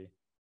 of A,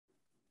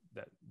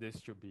 that this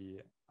should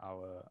be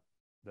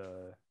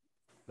the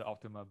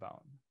optimal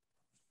bound.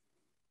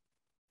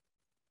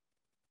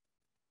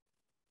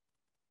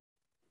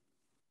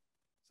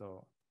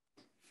 So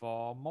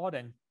for more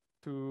than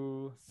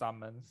two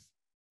summands,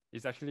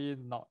 it's actually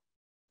not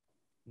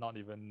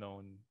even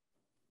known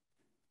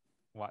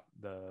what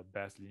the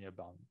best linear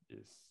bound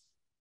is.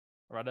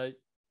 Rather,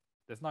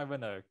 there's not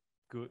even a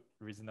good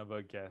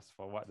reasonable guess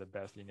for what the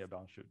best linear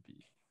bound should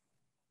be.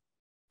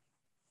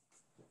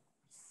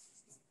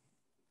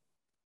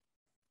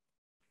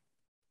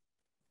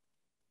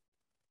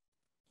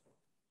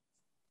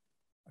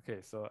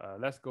 Okay, so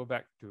let's go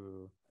back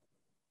to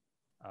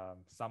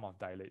sum of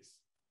dilates.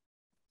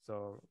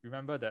 So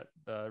remember that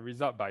the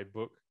result by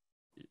Bukh,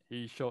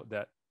 he showed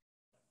that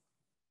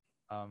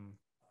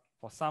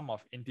for sum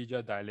of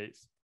integer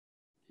dilates,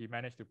 he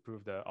managed to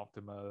prove the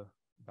optimal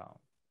bound.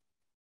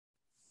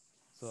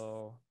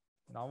 So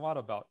now what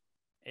about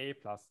A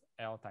plus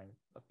L times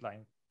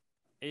applying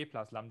A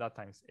plus lambda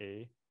times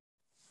A,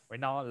 where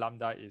now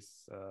lambda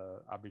is an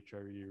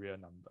arbitrary real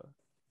number.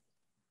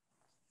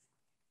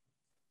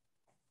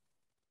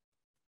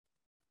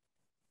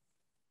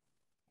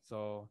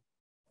 So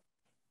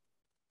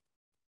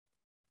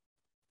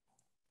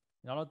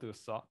in order to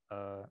solve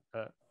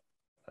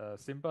a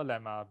simple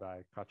lemma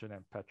by Kratchen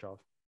and Petrov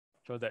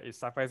shows that it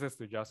suffices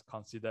to just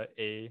consider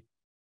A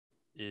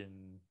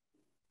in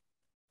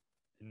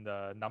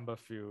the number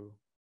field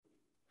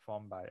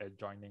formed by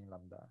adjoining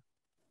lambda.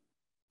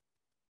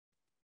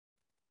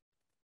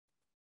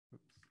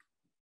 Oops.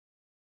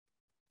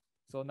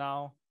 So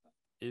now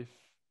if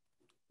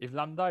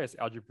lambda is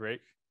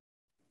algebraic,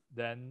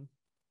 then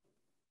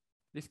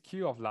this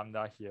Q of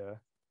lambda here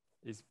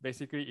is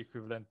basically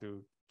equivalent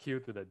to Q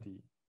to the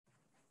D.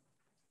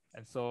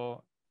 And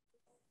so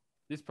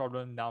this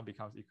problem now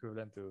becomes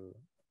equivalent to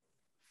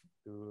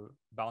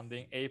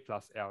bounding A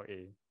plus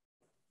LA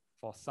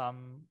for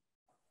some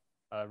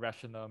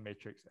rational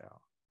matrix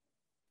L.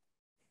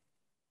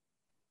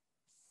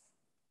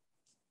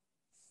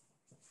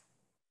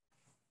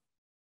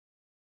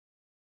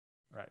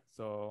 Right,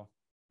 so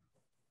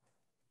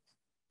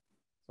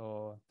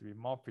to be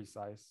more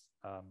precise,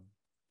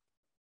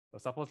 so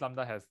suppose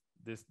lambda has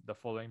the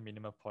following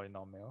minimal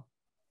polynomial,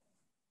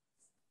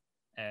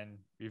 and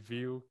we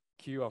view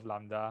Q of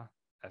lambda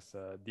as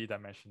a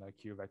d-dimensional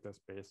Q vector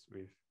space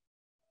with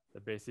the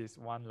basis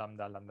 1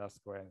 lambda, lambda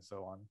square, and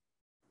so on.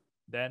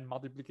 Then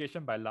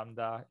multiplication by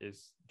lambda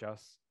is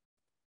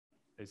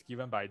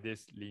given by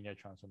this linear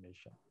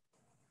transformation.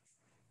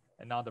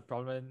 And now the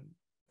problem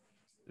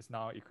is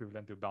now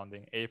equivalent to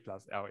bounding A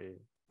plus LA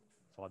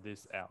for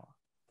this L.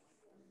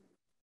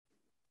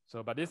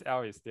 So, but this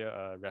L is still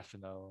a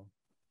rational,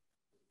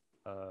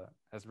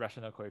 has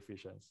rational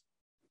coefficients.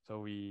 So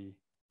we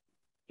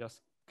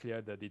just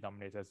clear the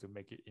denominators to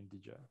make it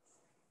integer.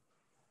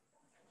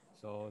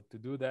 So to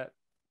do that,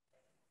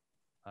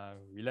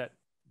 we let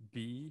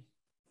B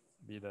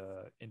be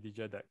the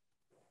integer that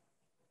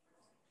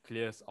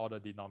clears all the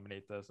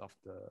denominators of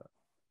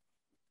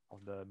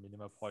the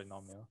minimal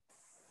polynomial.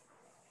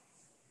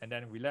 And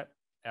then we let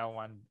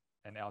L1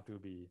 and L2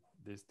 be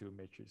these two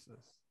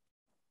matrices,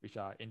 which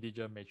are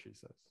integer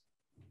matrices.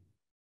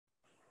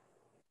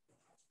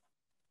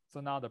 So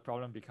now the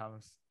problem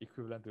becomes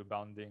equivalent to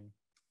bounding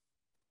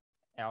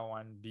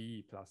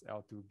L1b plus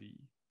L2b.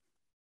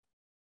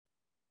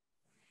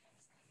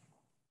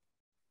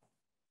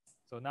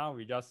 So now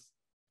we just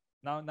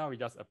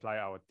apply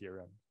our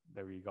theorem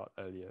that we got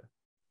earlier.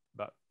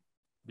 But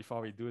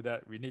before we do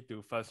that, we need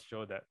to first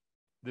show that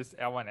this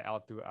L1 and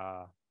L2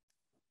 are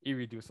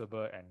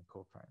irreducible and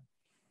co-prime.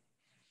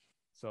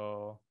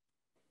 So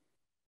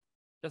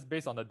just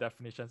based on the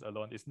definitions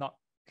alone, it's not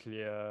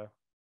clear.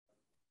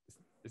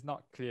 It's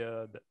not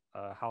clear that,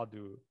 how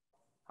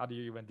how do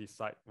you even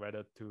decide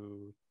whether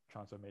two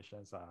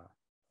transformations are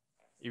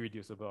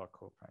irreducible or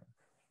co-prime?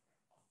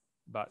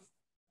 But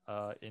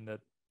in the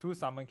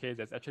two-summand case,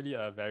 there's actually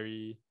a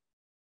very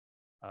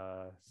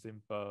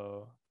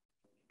simple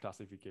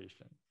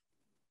classification.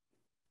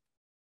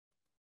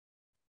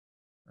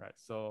 Right,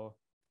 so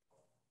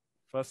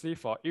firstly,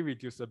 for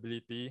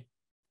irreducibility,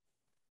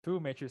 two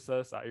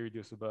matrices are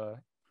irreducible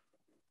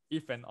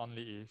if and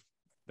only if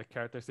the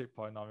characteristic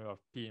polynomial of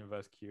P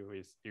inverse Q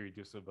is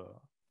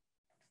irreducible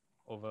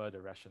over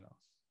the rationals.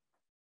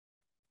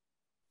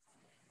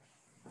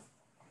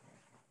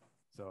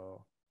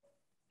 So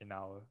in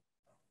our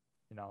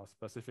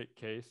specific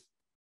case,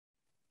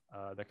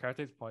 the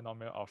characteristic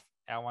polynomial of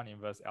L1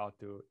 inverse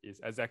L2 is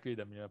exactly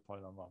the minimal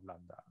polynomial of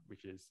lambda,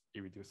 which is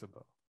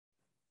irreducible.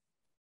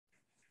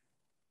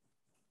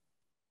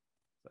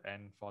 So,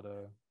 and for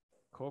the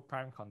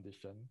co-prime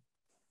condition,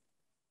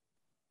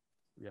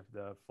 we have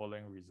the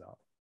following result.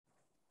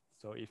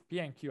 So if P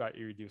and Q are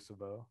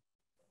irreducible,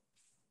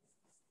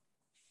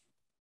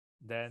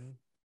 then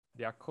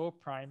they are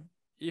co-prime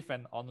if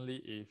and only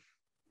if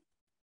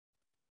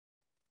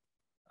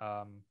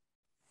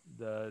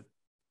the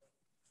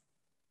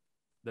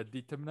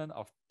determinant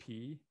of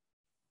P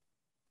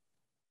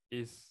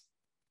is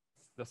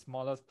the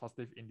smallest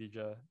positive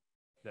integer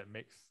that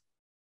makes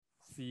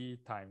C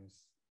times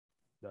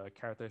the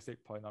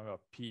characteristic polynomial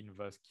of P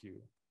inverse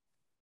Q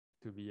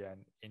to be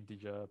an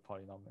integer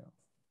polynomial.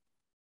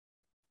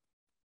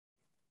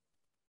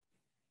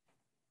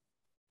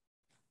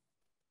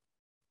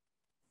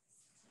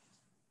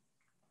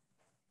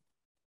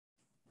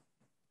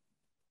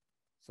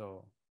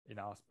 So in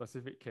our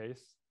specific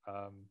case,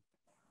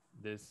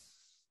 this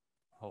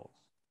holds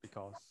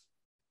because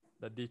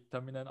the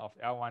determinant of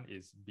L1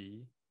 is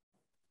B,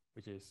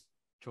 which is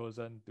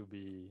chosen to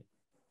be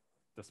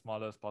the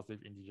smallest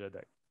positive integer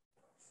that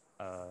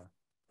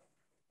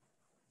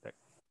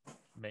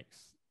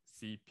makes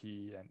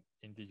CP an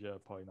integer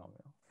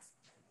polynomial.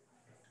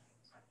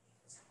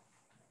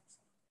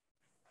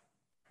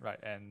 Right,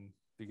 and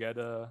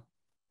together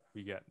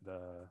we get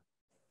the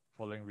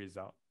following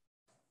result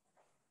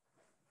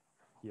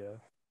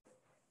here,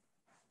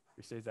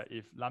 which says that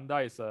if lambda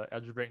is an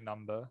algebraic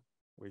number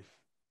with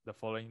the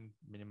following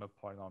minimal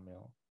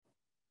polynomial,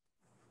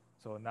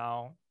 so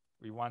now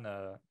we want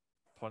a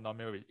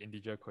polynomial with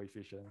integer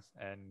coefficients,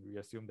 and we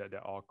assume that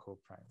they're all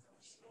co-prime.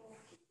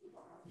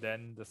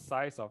 Then the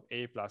size of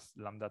A plus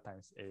lambda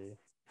times A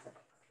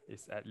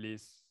is at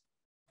least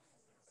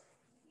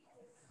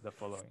the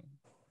following.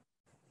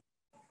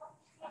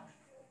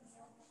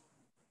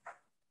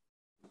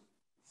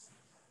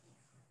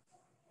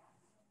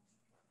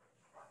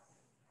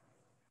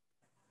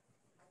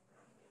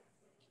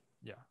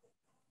 Yeah.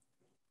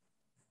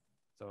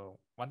 So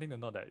one thing to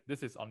note that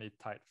this is only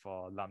tight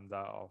for lambda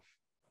of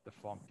the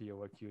form P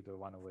over Q to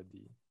 1 over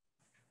D.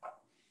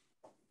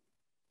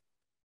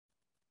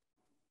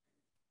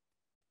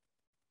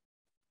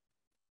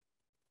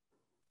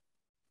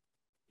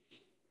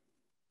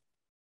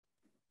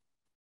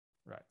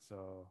 Right,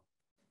 so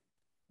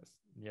it's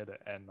near the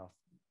end of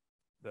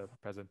the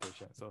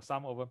presentation. So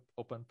some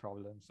open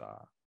problems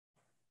are,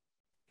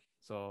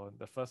 so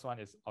the first one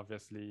is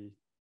obviously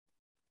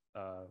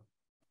the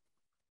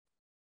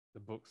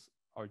Bukh's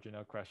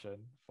original question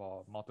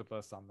for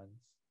multiple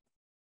summands.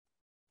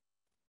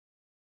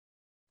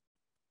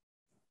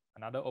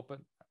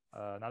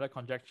 Another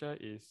conjecture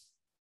is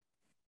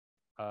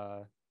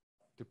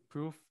to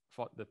prove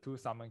for the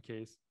two-summand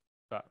case,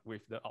 but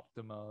with the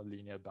optimal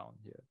linear bound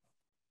here.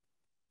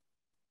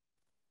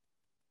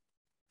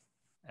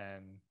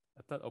 And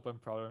a third open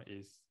problem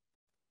is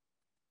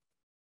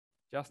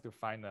just to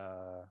find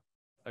a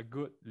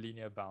good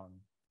linear bound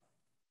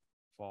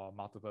for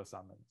multiple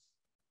summands.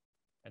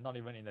 And not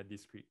even in a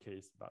discrete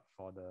case, but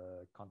for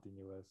the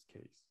continuous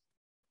case.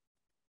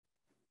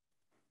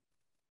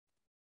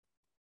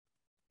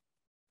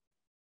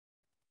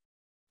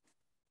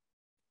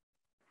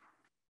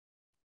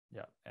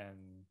 Yeah,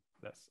 and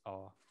that's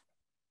all.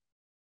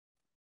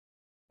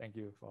 Thank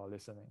you for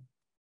listening.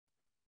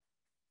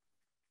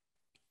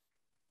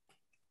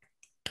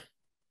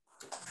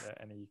 Are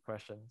there any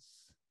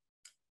questions?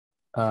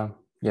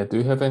 Yeah, do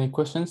you have any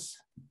questions?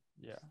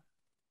 Yeah.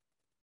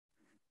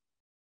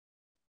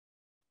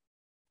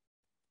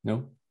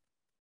 No?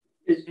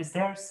 Is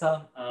there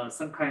some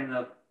kind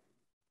of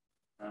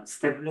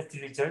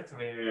stability result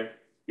where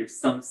if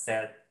some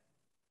set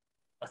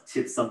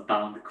achieves some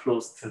bound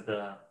close to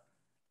the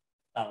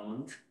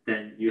bound,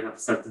 then you have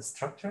certain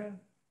structure?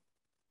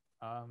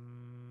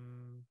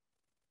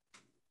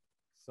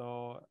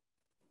 So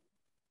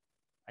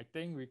I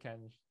think we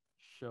can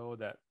show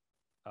that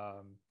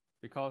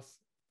because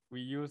we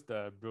use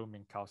the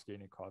Bukh-Minkowski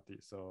inequality,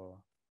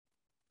 so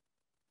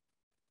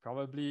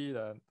probably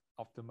the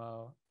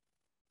optimal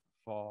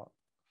for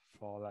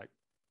like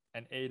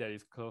an A that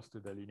is close to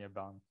the linear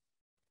bound,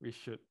 we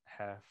should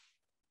have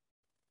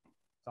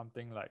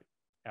something like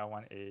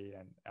L1A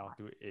and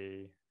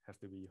L2A has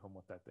to be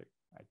homothetic,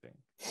 I think.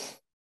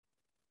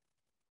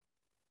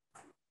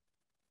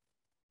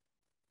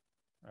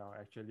 Well,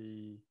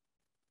 actually,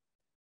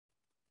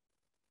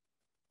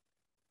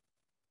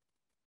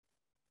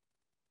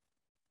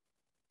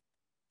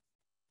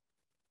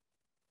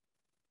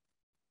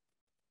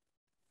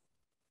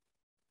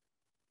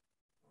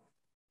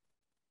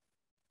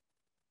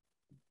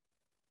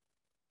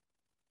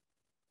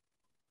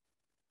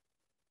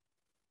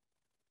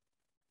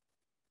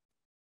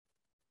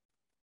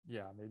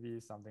 yeah, maybe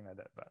something like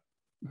that, but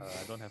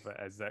I don't have an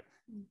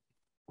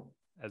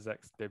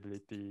exact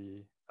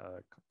stability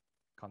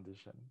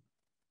condition.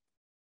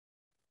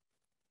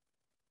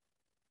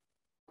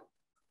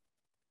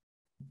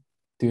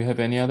 Do you have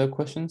any other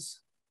questions?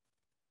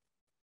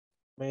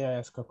 May I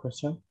ask a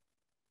question?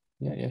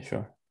 Yeah,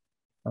 sure.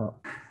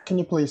 Can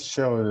you please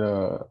show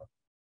the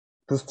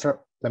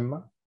bootstrap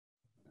lemma?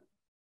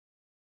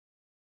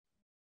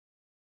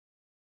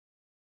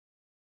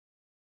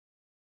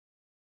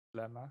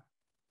 Lemma.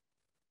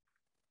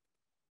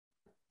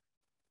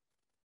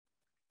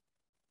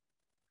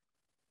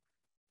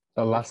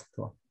 The last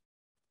one.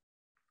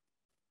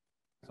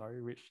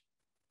 Sorry, which?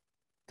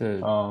 The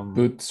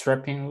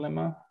bootstrapping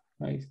lemma,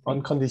 I think.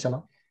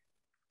 Unconditional.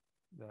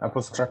 The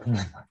Bootstrapping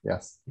lemma,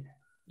 yes.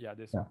 Yeah,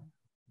 this Yeah.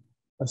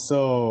 one.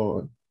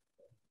 So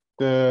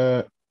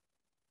the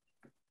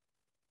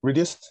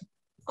reduced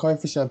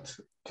coefficient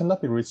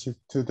cannot be reached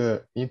to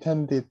the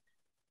intended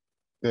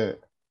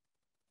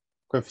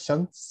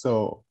coefficient.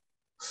 So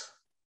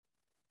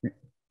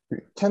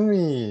can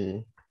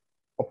we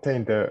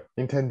obtain the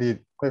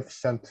intended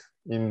coefficient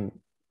in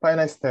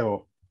finite step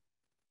of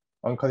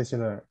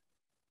unconditional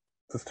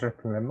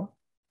bootstrapping lemma?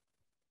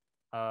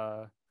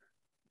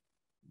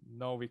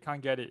 No, we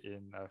can't get it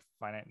in a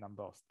finite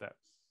number of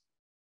steps,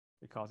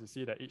 because you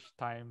see that each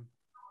time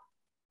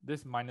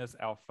this minus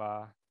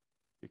alpha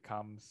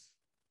becomes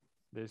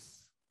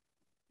this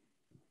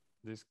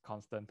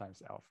constant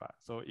times alpha.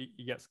 So it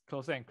gets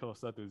closer and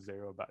closer to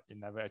 0, but it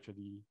never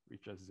actually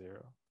reaches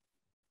 0.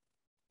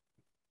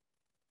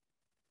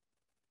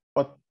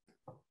 But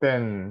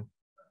then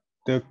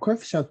the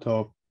coefficient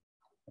of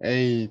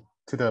a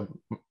to the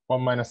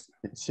 1 minus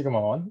sigma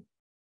 1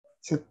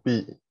 should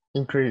be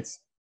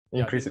increased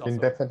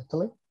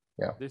indefinitely.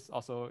 Yeah. This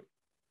also,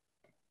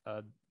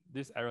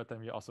 this error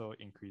term here also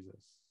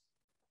increases.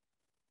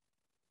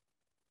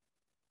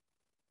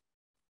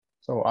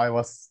 So I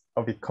was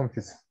a bit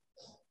confused.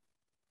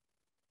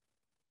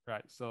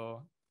 Right.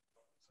 So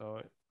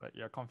like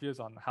you're confused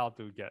on how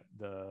to get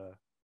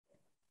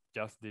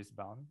just this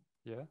bound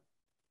here.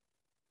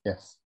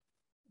 Yes.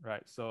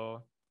 Right.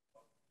 So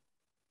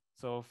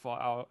for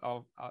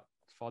our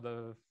for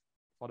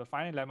the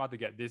finite lemma to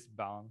get this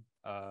bound,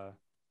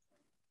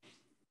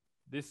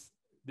 this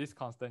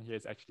constant here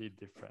is actually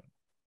different.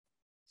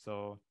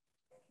 So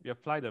we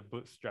apply the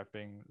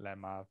bootstrapping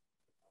lemma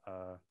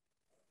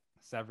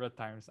several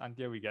times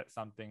until we get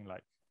something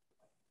like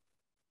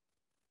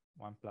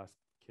 1 plus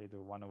k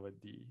to 1 over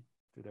d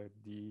to the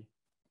d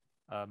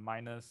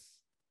minus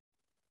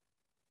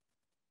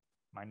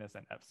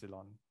an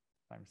epsilon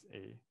times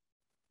a,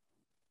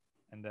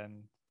 and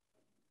then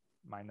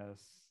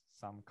minus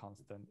some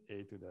constant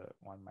a to the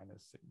 1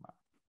 minus sigma.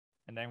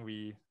 And then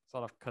we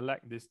sort of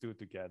collect these two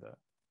together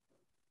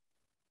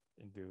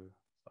into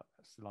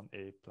epsilon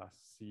a plus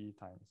c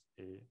times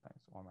a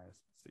times 1 minus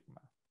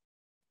sigma.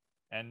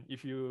 And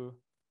if you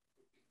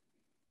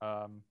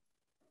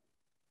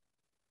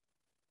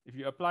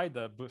apply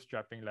the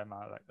bootstrapping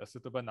lemma like a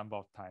suitable number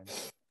of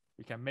times,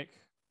 we can make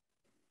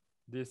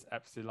this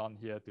epsilon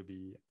here to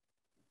be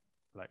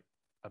like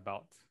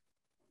about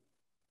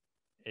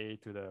a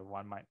to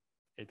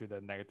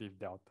the negative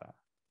delta,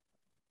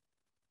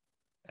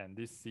 and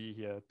this c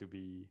here to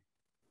be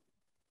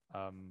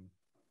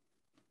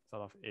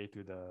sort of a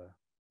to the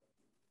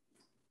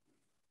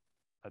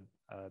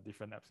a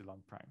different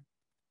epsilon prime.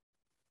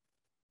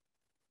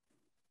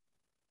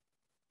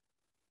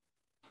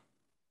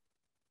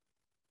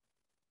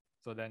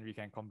 So then we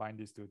can combine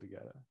these two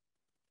together.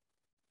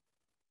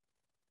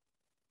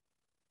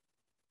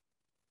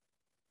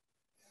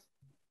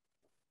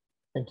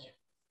 Thank you.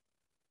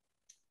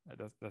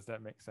 Does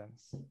that make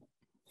sense?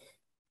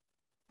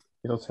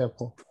 It was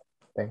helpful.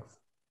 Thanks.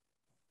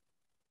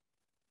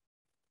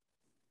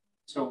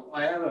 So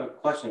I have a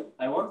question.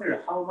 I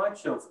wonder how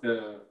much of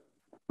the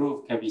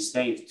proof can be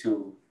saved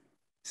to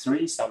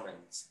 3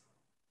 summands.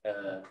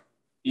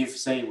 If,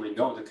 say, we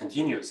know the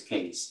continuous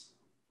case,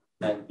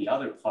 then the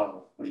other part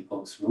will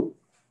go through.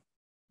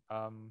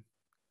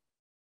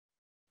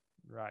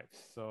 Right.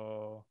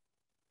 So,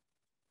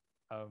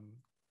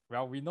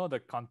 well, we know the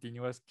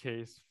continuous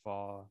case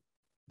for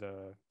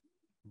the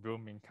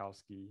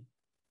Bukh-Minkowski,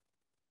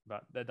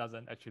 but that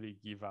doesn't actually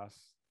give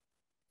us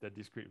the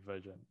discrete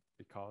version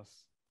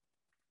because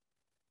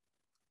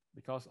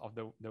of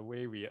the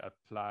way we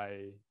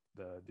apply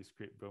the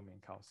discrete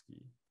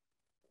Bukh-Minkowski.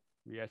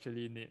 We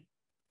actually need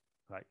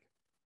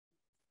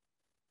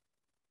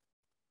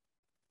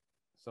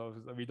so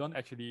we don't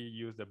actually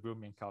use the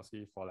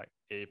Bukh-Minkowski for like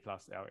A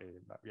plus LA,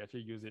 but we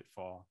actually use it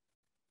for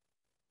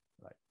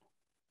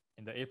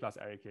in the A plus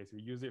LA case,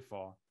 we use it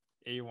for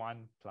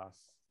A1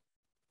 plus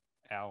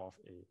L of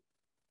A.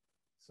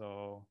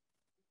 So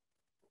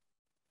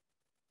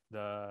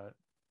the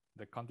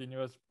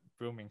continuous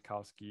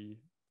Bukh-Minkowski,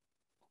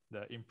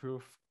 the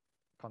improved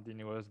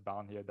continuous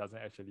bound here doesn't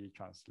actually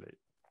translate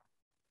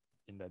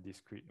in the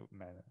discrete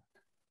manner,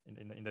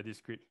 in the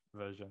discrete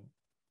version.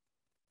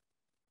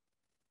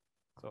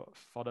 So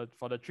for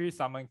the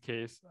two-summand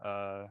case,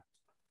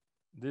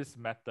 this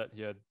method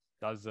here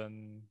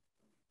doesn't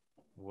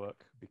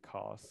work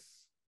because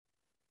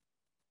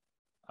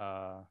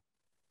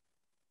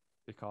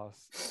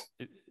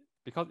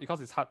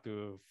it's hard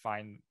to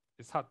find,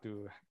 it's hard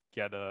to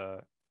get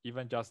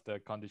even just the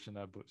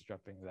conditional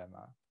bootstrapping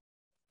lemma,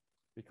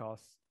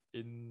 because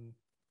in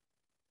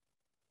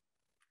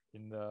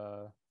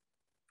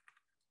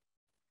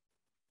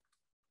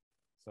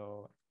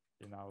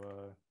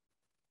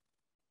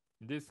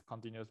this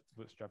continuous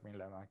bootstrapping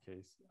lemma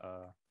case,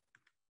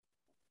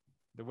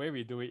 the way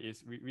we do it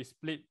is we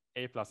split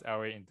A plus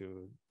LA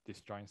into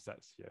disjoint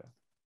sets here.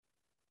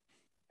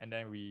 And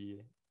then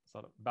we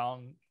sort of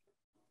bound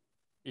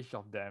each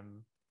of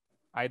them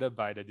either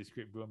by the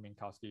discrete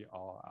Bukh-Minkowski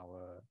or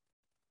our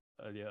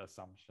earlier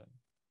assumption.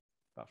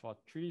 But for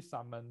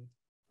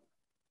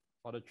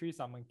the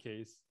two-summand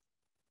case,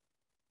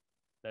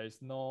 there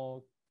is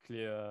no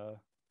clear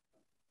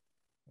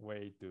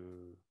way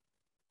to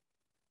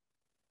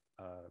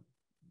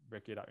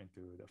break it up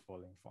into the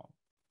following form.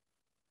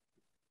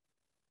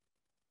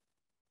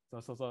 So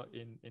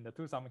in the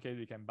two-summand case,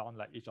 we can bound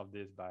like each of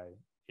these by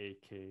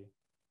AK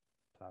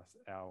plus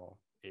L of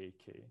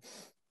AK,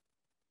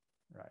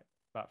 right?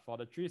 But for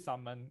the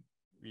three-summand,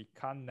 we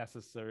can't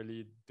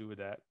necessarily do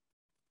that,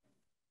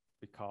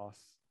 because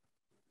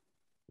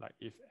like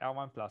if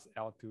L1 plus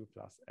L2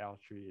 plus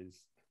L3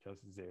 is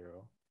just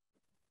 0,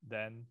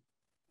 then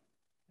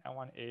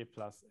L1A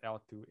plus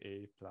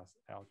L2A plus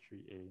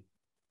L3A,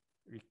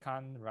 we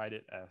can't write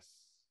it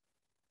as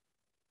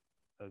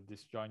a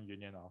disjoint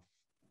union of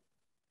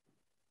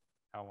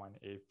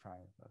L1A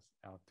prime plus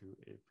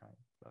L2A prime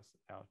plus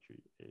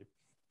L3A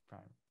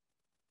prime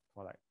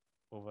for like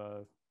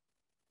over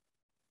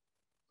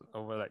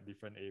like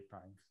different A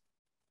primes,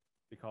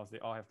 because they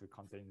all have to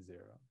contain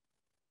 0.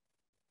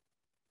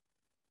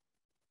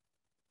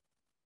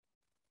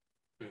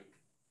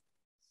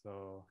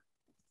 So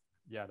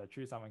yeah, the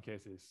three-summand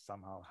case is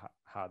somehow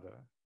harder,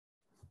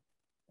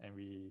 and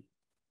we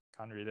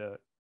can't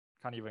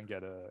even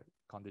get a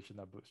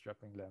conditional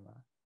bootstrapping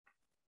lemma.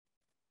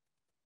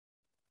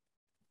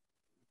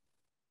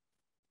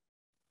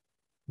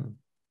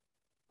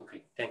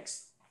 Okay,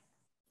 thanks.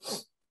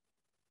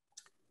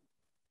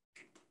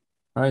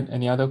 All right,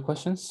 any other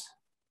questions?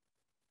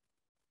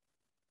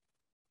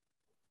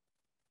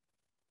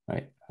 All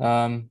right,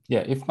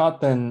 yeah, if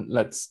not, then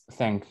let's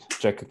thank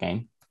Jeck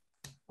again.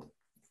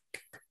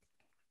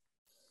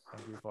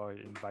 Thank you for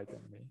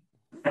inviting me.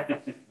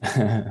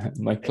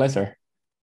 My pleasure.